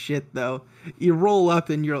insane shit though. You roll up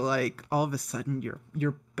and you're like, all of a sudden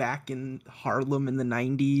you're back in Harlem in the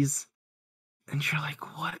 90s, and you're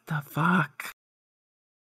like, what the fuck?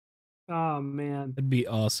 Oh man, That'd be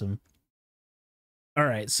awesome. All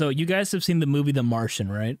right, so you guys have seen the movie The Martian,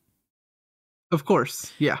 right? Of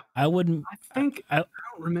course, yeah. I wouldn't. I think I don't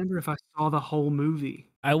remember if I saw the whole movie.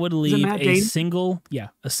 I would leave a single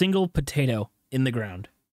potato in the ground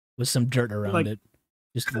with some dirt around it.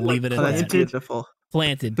 Just leave it in That's that. beautiful.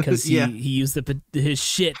 Planted because he used his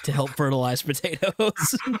shit to help fertilize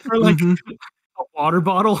potatoes. Or like a water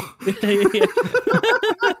bottle.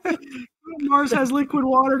 Mars has liquid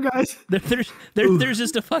water, guys. There's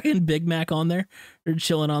just a fucking Big Mac on there. They're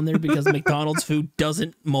chilling on there because McDonald's food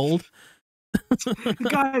doesn't mold.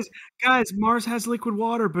 guys, Mars has liquid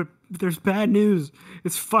water, but there's bad news.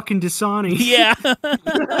 It's fucking Dasani. Yeah.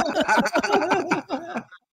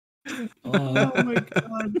 Oh my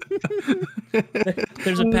god.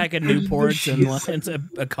 There's a pack of Newports and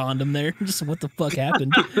a condom there. Just what the fuck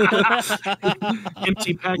happened?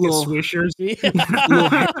 Empty pack of Swishers.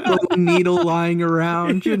 Little needle lying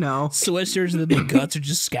around, you know. Swishers and the guts are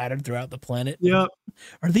just scattered throughout the planet. Yep.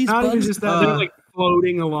 Are these Not bugs? even just that, they're like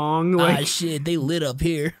floating along. Like, shit, they lit up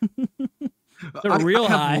here. They're real I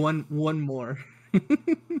have high. One more.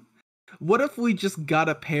 What if we just got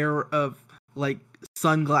a pair of like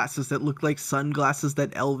sunglasses that look like sunglasses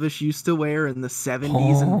that Elvis used to wear in the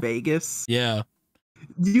 70s in Vegas? Yeah.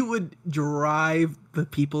 You would drive the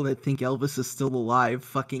people that think Elvis is still alive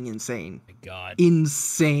fucking insane. My God.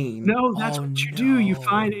 Insane. no, that's what you do. You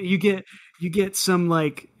find you get some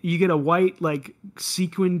like you get a white like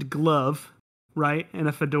sequined glove, right, and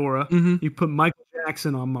a fedora. Mm-hmm. You put Michael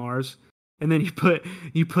Jackson on Mars, and then you put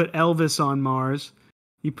Elvis on Mars.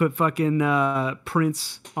 You put fucking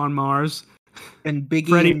Prince on Mars. And Biggie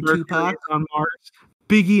Freddie and Mercury Tupac on Mars,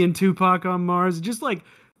 Biggie and Tupac on Mars, just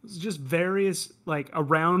various like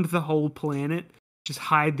around the whole planet. Just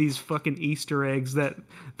hide these fucking Easter eggs that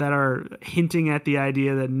are hinting at the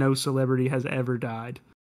idea that no celebrity has ever died.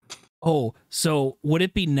 Oh, so would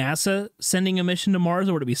it be NASA sending a mission to Mars,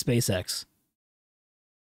 or would it be SpaceX?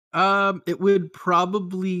 It would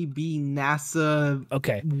probably be NASA.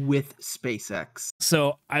 Okay. With SpaceX.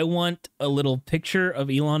 So I want a little picture of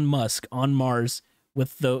Elon Musk on Mars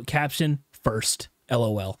with the caption "First,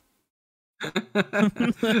 LOL."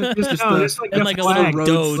 just like a little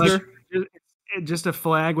Doge. Just a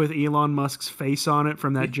flag with Elon Musk's face on it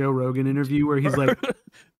from that Joe Rogan interview where he's like,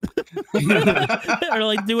 or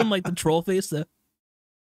like doing like the troll face though.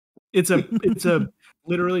 It's a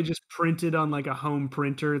literally just printed on like a home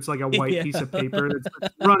printer. It's like a white piece of paper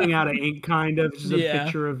that's running out of ink, kind of. It's just a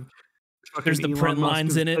picture of. There's the Elon print Musk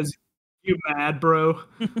lines in it. Says, "You mad, bro?"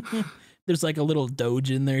 There's like a little Doge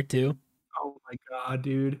in there too. Oh my god,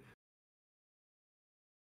 dude!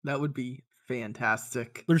 That would be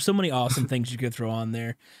fantastic. There's so many awesome things you could throw on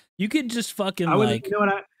there. You could just fucking like, you know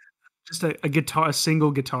what? Just a guitar, a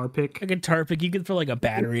single guitar pick. A guitar pick. You could throw like a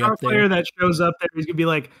battery guitar up there. Player that shows up there, he's gonna be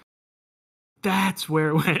like, "That's where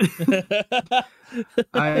it went."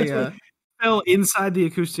 I fell inside the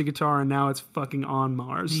acoustic guitar, and now it's fucking on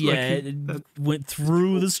Mars. Yeah, like, it went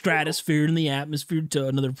through the stratosphere and the atmosphere to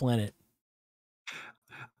another planet.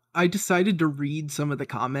 I decided to read some of the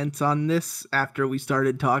comments on this after we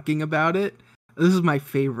started talking about it. This is my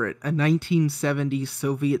favorite. A 1970s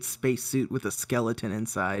Soviet spacesuit with a skeleton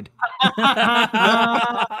inside.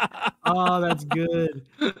 Oh, that's good.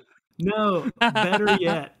 No, better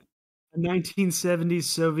yet. A 1970s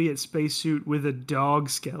Soviet spacesuit with a dog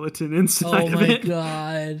skeleton inside of it. Oh my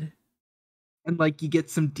god. And like you get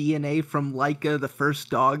some DNA from Laika, the first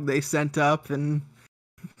dog they sent up, and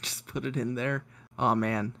just put it in there. Oh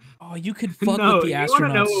man. Oh, you could fuck with the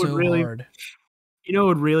astronauts so hard. You know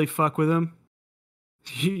what would really fuck with them?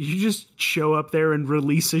 You just show up there and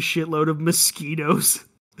release a shitload of mosquitoes.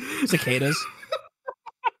 Cicadas.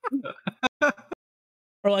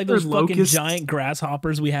 Or like Or those fucking locusts. giant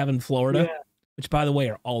grasshoppers we have in Florida, Yeah. which by the way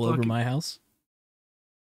are all over Fucking- my house.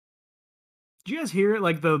 Did you guys hear it?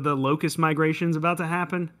 Like the locust migration's about to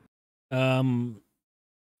happen.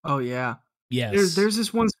 Oh yeah. Yes. There's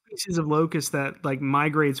this one species of locust that like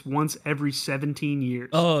migrates once every 17 years.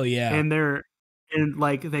 Oh yeah. And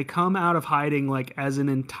they come out of hiding like as an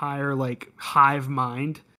entire like hive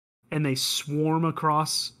mind, and they swarm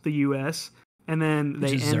across the US, and then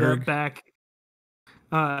they Which is end Zerg. up back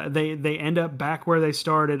they end up back where they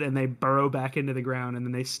started, and they burrow back into the ground, and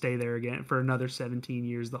then they stay there again for another 17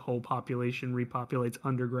 years. The whole population repopulates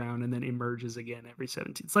underground and then emerges again every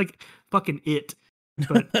 17. It's like fucking It,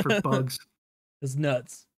 but for bugs. It's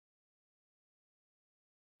nuts.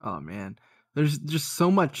 Oh man. There's just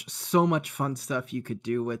so much fun stuff you could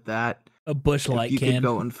do with that. A bush If light you can. could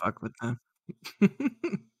go and fuck with them.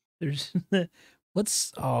 There's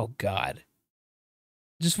oh god.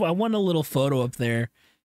 I want a little photo up there.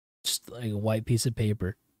 Just like a white piece of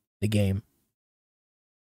paper. The game.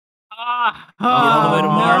 All the way to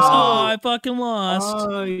Mars. Oh, I fucking lost.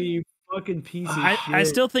 Oh, you fucking piece of shit. I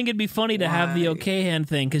still think it'd be funny to have the Why? okay hand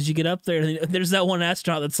thing, because you get up there and there's that one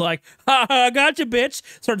astronaut that's like, ha ha, gotcha, bitch.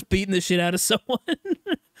 Starts beating the shit out of someone.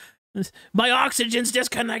 My oxygen's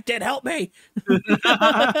disconnected. Help me.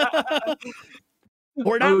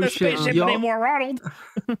 We're not in the shit, spaceship y'all- anymore, Ronald.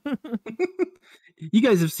 You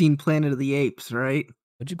guys have seen Planet of the Apes, right?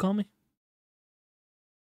 What'd you call me?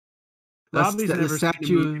 Robbie's the never seen a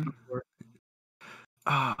statue. movie before.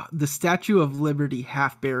 The Statue of Liberty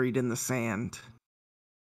half buried in the sand.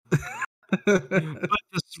 But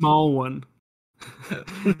the small one.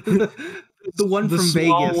 The one The from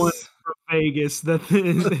small Vegas. one from Vegas.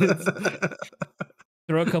 That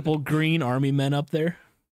Throw a couple green army men up there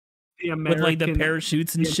the with American, like the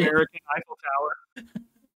parachutes and the shit. American Eiffel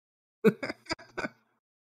Tower.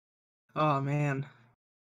 Oh man.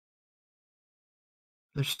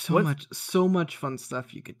 There's What's- so much fun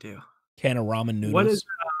stuff you could do. Can of ramen noodles.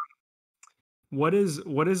 What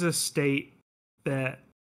is a state that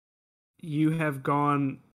you have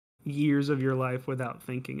gone years of your life without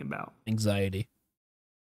thinking about? Anxiety.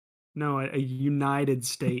 No, a United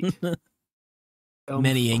State. Dumb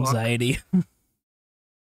Many fuck. anxiety.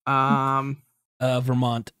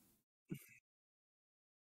 Vermont.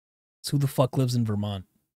 So who the fuck lives in Vermont?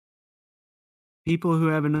 People who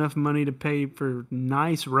have enough money to pay for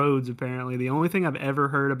nice roads, apparently. The only thing I've ever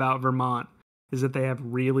heard about Vermont is that they have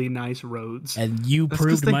really nice roads. And you That's 'cause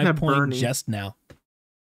proved they my have point Bernie. just now.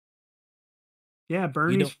 Yeah,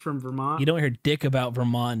 Bernie's don't- from Vermont. You don't hear dick about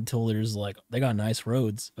Vermont until there's like, they got nice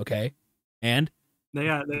roads, okay? And They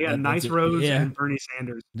got that's nice it. roads Yeah. and Bernie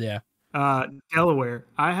Sanders. yeah. Delaware.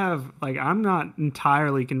 I'm not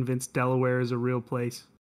entirely convinced Delaware is a real place.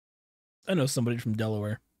 I know somebody from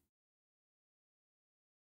Delaware.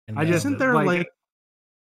 And, I just- Isn't there like- like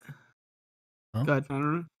Huh? Good. I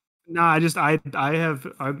don't know. No, I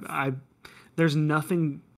there's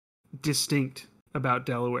nothing distinct about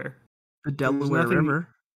Delaware. The Delaware nothing- River?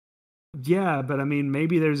 Yeah, but I mean,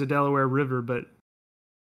 maybe there's a Delaware River, but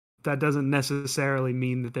that doesn't necessarily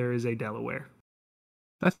mean that there is a Delaware.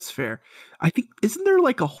 That's fair. I think isn't there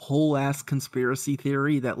like a whole ass conspiracy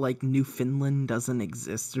theory that like Newfoundland doesn't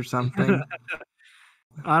exist or something?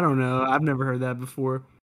 I don't know. I've never heard that before.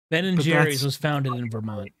 Ben and But Jerry's that's- was founded in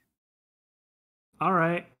Vermont. All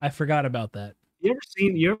right. I forgot about that. You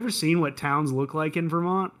ever seen what towns look like in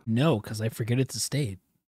Vermont? No, because I forget it's a state.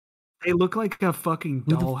 They look like a fucking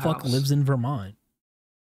Who the dollhouse. fuck lives in Vermont?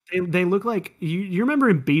 They look like you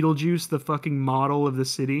remember in Beetlejuice the fucking model of the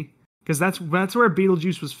city, because that's where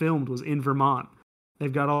Beetlejuice was filmed, was in Vermont.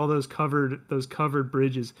 They've got all those covered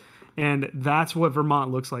bridges, and that's what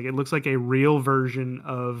Vermont looks like. It looks like a real version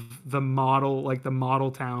of the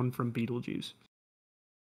model town from Beetlejuice.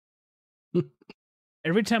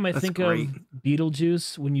 Every time I That's think great. of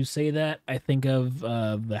Beetlejuice, when you say that, I think of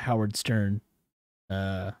the Howard Stern.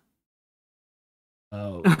 I'm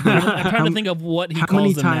trying to think of what he How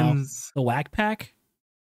many calls them now. times? The Whack Pack?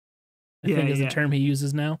 I Yeah, think is yeah. the term he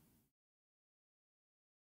uses now.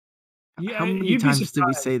 Yeah, How many you'd be times did we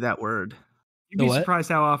surprised. say that word? You'd The be what? surprised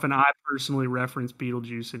how often I personally reference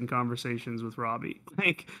Beetlejuice in conversations with Robbie.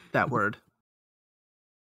 Like, That word.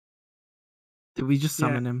 Did we just Yeah.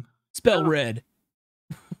 summon him? Spell Oh. red.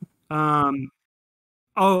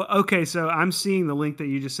 Oh, okay. So I'm seeing the link that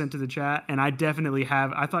you just sent to the chat, and I definitely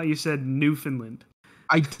have. I thought you said Newfoundland.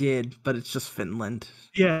 I did, but it's just Finland.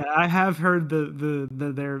 Yeah, I have heard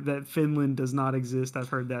that Finland does not exist. I've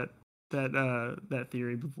heard that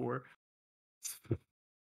theory before.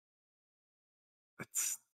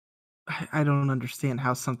 it's I don't understand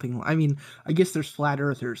how something. I mean, I guess there's flat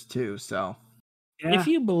earthers too. So Yeah. If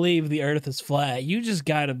you believe the Earth is flat, you just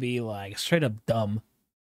gotta be like straight up dumb.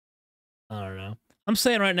 I don't know. I'm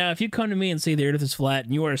saying right now, if you come to me and say the Earth is flat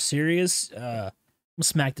and you are serious, I'm gonna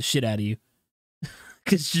smack the shit out of you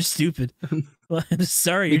because you're stupid.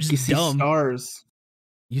 Sorry, you're Make you just see dumb. stars.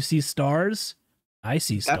 You see stars? I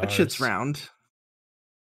see stars. That shit's round.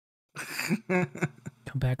 Come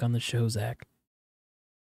back on the show, Zach.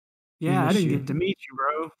 Yeah, I miss didn't you. get to meet you,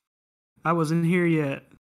 bro. I wasn't here yet.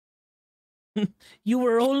 You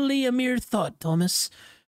were only a mere thought, Thomas.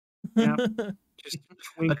 Yep. Just A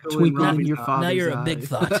twinkle, twinkle in Robbie's your eye. father's Now you're a eye. big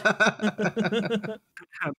thought. A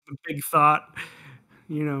big thought,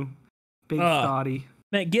 big thoughty.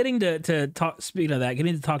 Man, getting to talk. Speaking of that,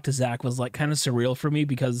 getting to talk to Zach was like kind of surreal for me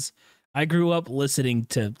because I grew up listening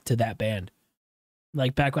to that band.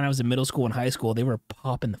 Like back when I was in middle school and high school, they were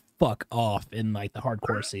popping the fuck off in like the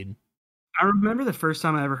hardcore scene. I remember the first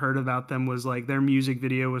time I ever heard about them was like their music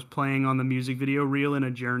video was playing on the music video reel in a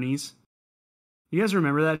Journeys. You guys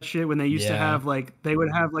remember that shit when they used to Yeah. have like they would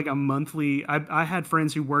have like a monthly. I had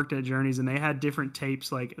friends who worked at Journeys and they had different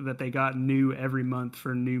tapes like that they got new every month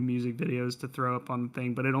for new music videos to throw up on the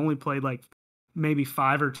thing, but it only played like maybe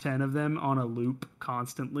 5 or 10 of them on a loop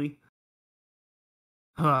constantly.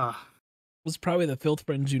 It was probably the Filth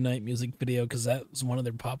Friends Unite music video because that was one of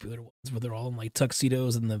their popular ones where they're all in like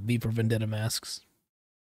tuxedos and the V for Vendetta masks.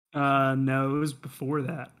 No, it was before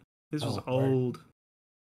that. This was Oh, word. old.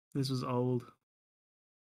 This was old.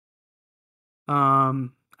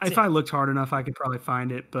 If I looked hard enough, I could probably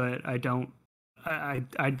find it, but I don't.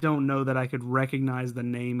 I don't know that I could recognize the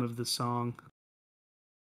name of the song.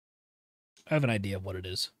 I have an idea of what it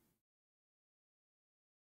is.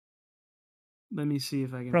 Let me see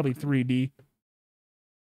if I can. Probably find it. 3D.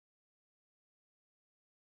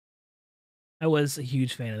 I was a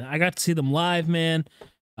huge fan of that. I got to see them live, man.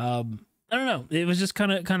 I don't know. It was just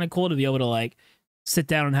kind of cool to be able to like sit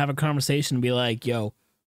down and have a conversation and be like, "Yo,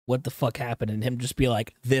 what the fuck happened?" And him just be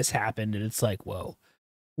like, "This happened," and it's like, whoa.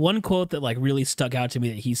 One quote that like really stuck out to me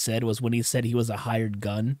that he said was when he said he was a hired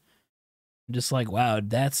gun. I'm just like, wow,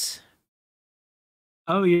 that's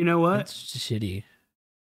Oh, you know what? shitty.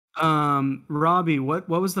 Robbie, what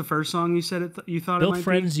was the first song you said you thought it Built might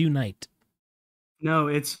Friends Unite. be? No,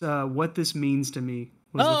 it's What This Means to Me.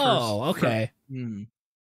 Was Oh, the first, okay.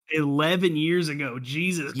 11 years ago.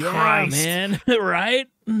 Jesus Yeah, Christ. man. Right?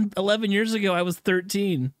 11 years ago, I was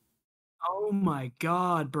 13. Oh my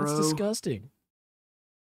God, bro. That's disgusting.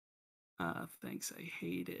 Thanks. I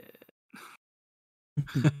hate it.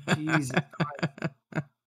 Jesus Christ.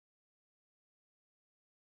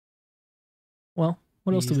 Well,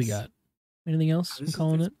 what else do we Jesus. got? Anything else? This I'm is-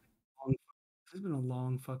 calling this- it. This has been a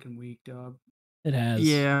long fucking week, dog. It has.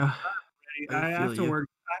 Yeah. I have feel to you. work.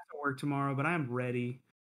 I have to work tomorrow, but I'm ready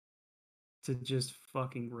to just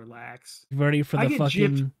fucking relax. You ready for I the get gypped.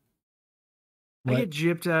 fucking? I What? get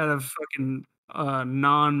gypped out of fucking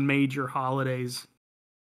non-major holidays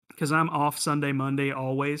because I'm off Sunday, Monday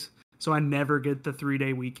always, so I never get the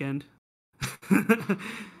 3-day weekend.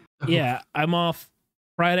 Yeah, I'm off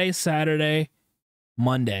Friday, Saturday,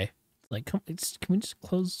 Monday. Like, can we just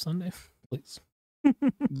close Sunday, please?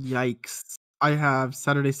 Yikes. I have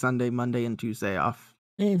Saturday, Sunday, Monday, and Tuesday off.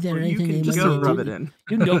 you can Just go- to rub it in.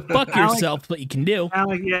 You can go fuck Alex- yourself. What you can do?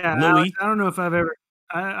 Alex, yeah, Louis. Alex, I don't know if I've ever.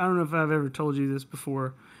 I don't know if I've ever told you this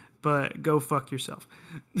before, but go fuck yourself.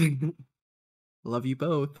 Love you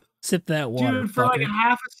both. Sip that water, Dude, for like fucker. a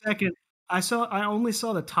half a second, I only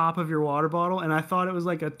saw the top of your water bottle, and I thought it was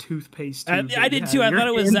like a toothpaste I tube. that did you had too. in I your thought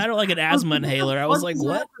it was hand. that or like an asthma inhaler. I was like, is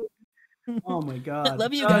what? happening? Oh my god!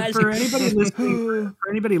 Love you guys. For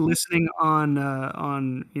anybody listening, on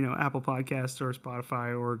Apple Podcasts or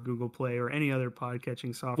Spotify or Google Play or any other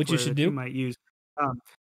podcatching software Which you should that do. you might use,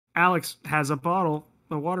 Alex has a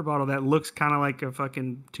water bottle that looks kind of like a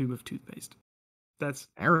fucking tube of toothpaste. That's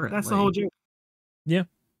the whole joke.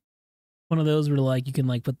 One of those where like you can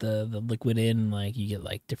like put the liquid in and like you get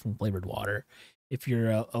like different flavored water. If you're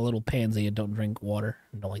a little pansy and don't drink water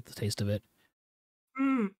and don't like the taste of it.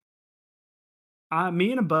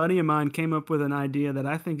 Me and a buddy of mine came up with an idea that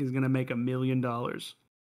I think is going to make $1 million. So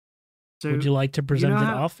Would you like to present know it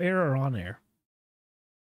how- off air or on air?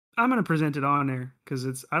 I'm going to present it on there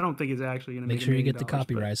because I don't think it's actually going to Make make sure $1 you million, get the but-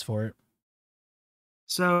 copyrights for it.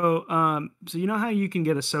 So, so you know how you can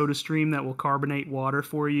get a soda stream that will carbonate water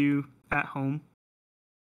for you at home?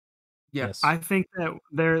 Yes. I think that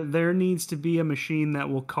there needs to be a machine that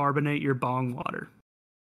will carbonate your bong water.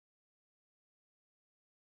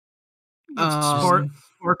 It's Um, part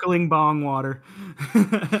sparkling bong water.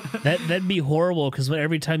 That'd be horrible because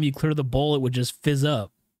every time you clear the bowl, it would just fizz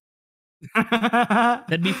up.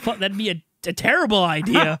 That'd be a terrible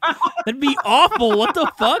idea. That'd be awful. What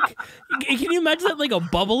the fuck? Can you imagine that, like a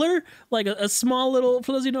bubbler, like a small little?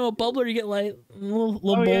 For those of you who know a bubbler, you get like a little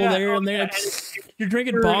bowl there and there. You're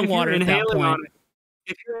drinking bong water at that point.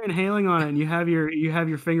 If you're inhaling on it and you have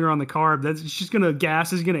your finger on the carb, that's just gonna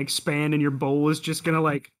gas is gonna expand and your bowl is just gonna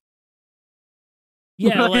like.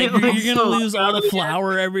 Yeah, like you're gonna lose all the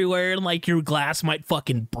flour everywhere, and like your glass might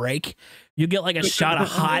fucking break. You get like a shot of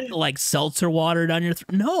hot like seltzer water down your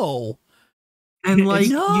throat. No. And like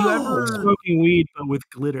No. you ever smoking weed but with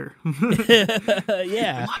glitter.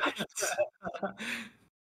 Yeah.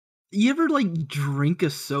 You ever like drink a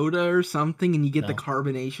soda or something and you get the No.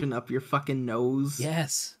 carbonation up your fucking nose?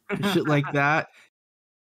 Yes. And shit like that.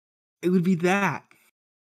 It would be that.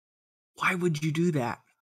 Why would you do that?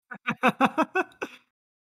 That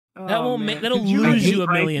won't make. That'll Could you lose make you a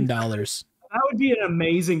 $1 million. That would be an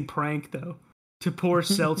amazing prank, though. To pour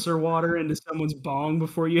seltzer water into someone's bong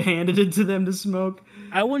before you handed it to them to smoke.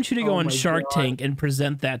 I want you to go Oh on my Shark God. Tank and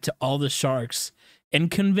present that to all the sharks, and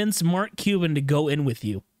convince Mark Cuban to go in with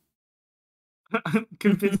you.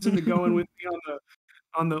 Convince him to go in with me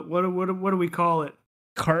on the what do we call it?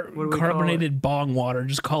 What do we call Carbonated bong water.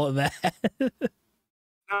 Just call it that. No,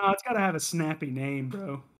 it's got to have a snappy name,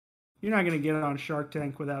 bro. You're not gonna get on Shark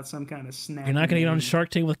Tank without some kind of snappy. You're not going to get on name. Shark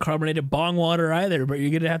Tank with carbonated bong water either, but you're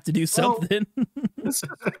going to have to do something. Let's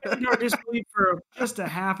suspend our disbelief for just a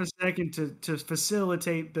half a second to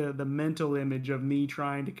facilitate the mental image of me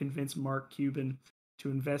trying to convince Mark Cuban to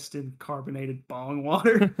invest in carbonated bong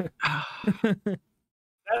water.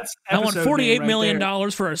 That's I want episode name $48 right million there.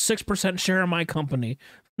 for a 6% share of my company.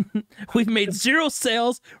 We've made 0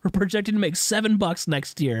 sales. We're projected to make $7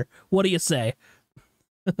 next year. What do you say?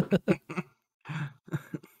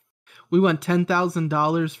 We want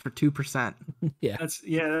 $10,000 for 2%. Yeah.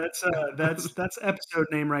 That's episode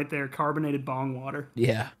name right there. Carbonated bong water.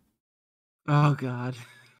 Yeah. Oh God.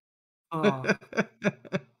 Oh,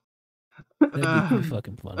 That'd be pretty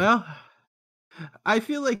fucking funny. Well, I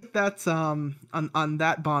feel like that's on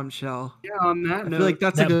that bombshell. yeah. On that I note, feel like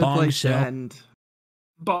that's That a good place to bombshell. end.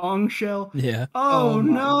 bong shell. Yeah. Oh,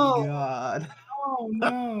 my no! God. Oh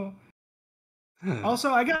no!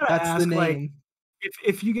 Also, I gotta That's ask, the like, name.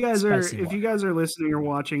 if you guys are Spicy if you guys are listening or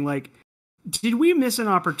watching, like, did we miss an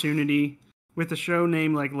opportunity with a show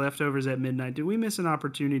named like Leftovers at Midnight? Did we miss an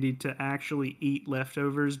opportunity to actually eat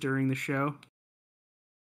leftovers during the show?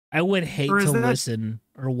 I would hate Or is to that- listen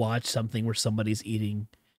or watch something where somebody's eating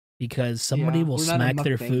because somebody Yeah, will we're not a smack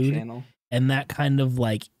their mukbang food, channel. and that kind of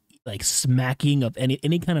like smacking of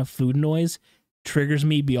any kind of food noise triggers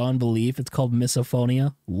me beyond belief. It's called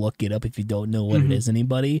misophonia. Look it up if you don't know what Mhm. it is,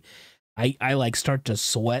 anybody. I like start to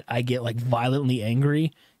sweat. I get like violently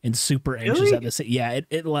angry and super anxious Really? at the same. Yeah,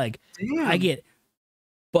 it like Damn, I get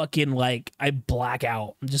fucking like I black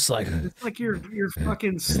out. I'm just like it's like your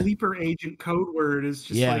fucking sleeper agent code word is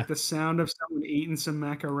just Yeah. like the sound of someone eating some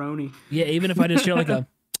macaroni. yeah, even if I just hear like a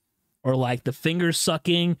or like the fingers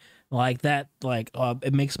sucking like that, like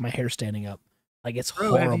it makes my hair standing up. Like it's Bro,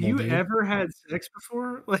 horrible, have you dude. ever had sex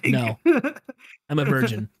before? Like, No. I'm a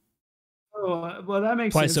virgin. Oh, well, that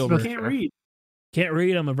makes Twice sense. over. You can't read. Can't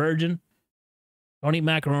read. I'm a virgin. Don't eat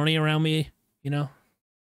macaroni around me. You know.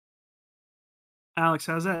 Alex,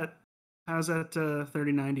 how's that? How's that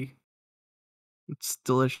 3090? It's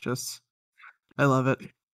delicious. I love it.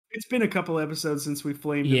 It's been a couple episodes since we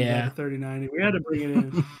flamed him Yeah. about the 3090. We had to bring it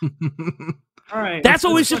in. All right. That's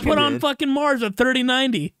what we Let's should fucking put on did. fucking Mars, a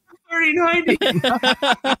 3090. 3090.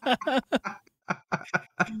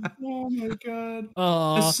 Oh my god. A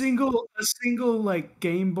Oh, single like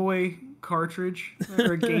Game Boy cartridge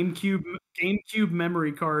or a GameCube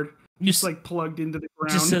memory card just like plugged into the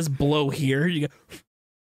ground. just says blow here. You go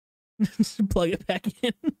just plug it back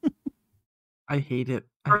in. I hate it.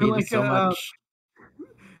 I Or hate like it so much.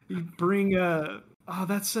 You bring oh,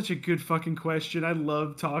 that's such a good fucking question. I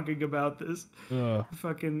love talking about this. Ugh.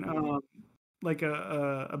 Fucking like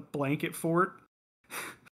a blanket fort.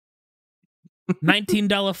 $19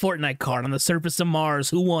 Fortnite card on the surface of Mars.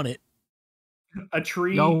 Who won it? A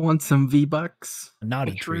tree. Y'all want some V-Bucks? A A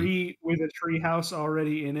naughty tree. tree with a tree house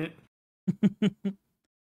already in it.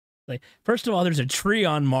 Like, first of all, there's a tree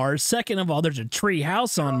on Mars. Second of all, there's a tree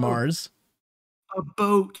house on Oh. Mars. A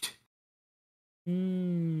boat. We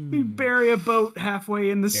Mm. bury a boat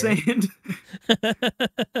halfway in the Bury. sand.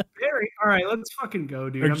 Bury. All right, let's fucking go,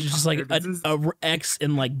 dude. Or I'm just like tired. This is- a X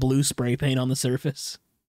in like blue spray paint on the surface.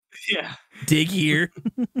 yeah. Dig here.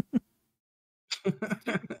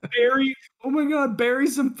 Bury. Oh Oh my god, bury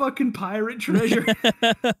some fucking pirate treasure. Leave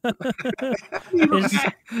It's,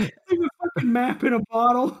 a fucking map in a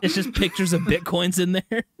bottle. it's just pictures of Bitcoins in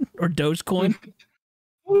there or Dogecoin.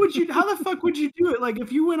 How the fuck would you do it? Like,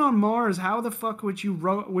 if you went on Mars, how the fuck would you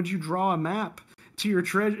draw a map to your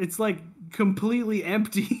treasure? It's like completely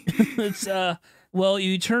empty. It's well,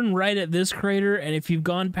 you turn right at this crater, and if you've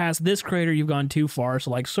gone past this crater, you've gone too far.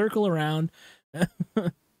 So like circle around.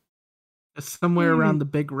 Somewhere around the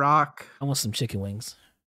big rock. I want some chicken wings.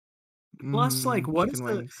 Plus, like, what is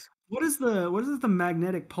chicken wings. the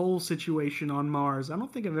magnetic pole situation on Mars? I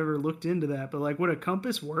don't think I've ever looked into that, but like, would a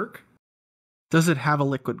compass work? Does it have a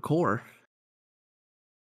liquid core?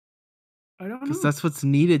 I don't know. Because that's what's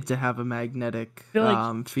needed to have a magnetic feel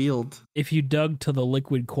like- field. If you dug to the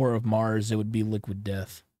liquid core of Mars, it would be liquid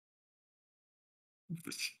death.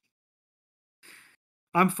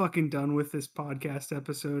 I'm fucking done with this podcast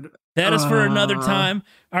episode. That is for another time.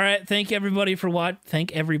 All right, thank everybody for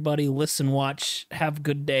Thank everybody. Listen, watch. Have a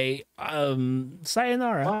good day.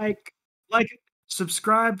 Sayonara. Like,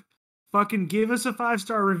 subscribe. Fucking give us a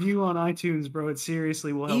 5-star review on iTunes, bro. It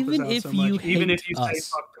seriously will help Even us out if so you much. Even if hate you say us.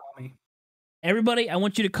 fuck Tommy. Everybody, I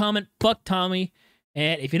want you to comment "fuck Tommy,"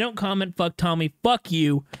 and if you don't comment "fuck Tommy," fuck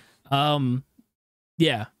you.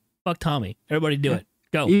 Yeah, fuck Tommy. Everybody, do it.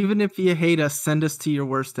 Go. Even if you hate us, send us to your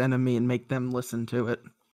worst enemy and make them listen to it.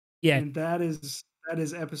 Yeah. And that is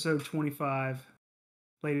episode 25,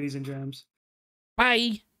 ladies and gems.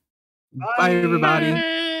 Bye. Bye everybody.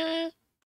 Bye.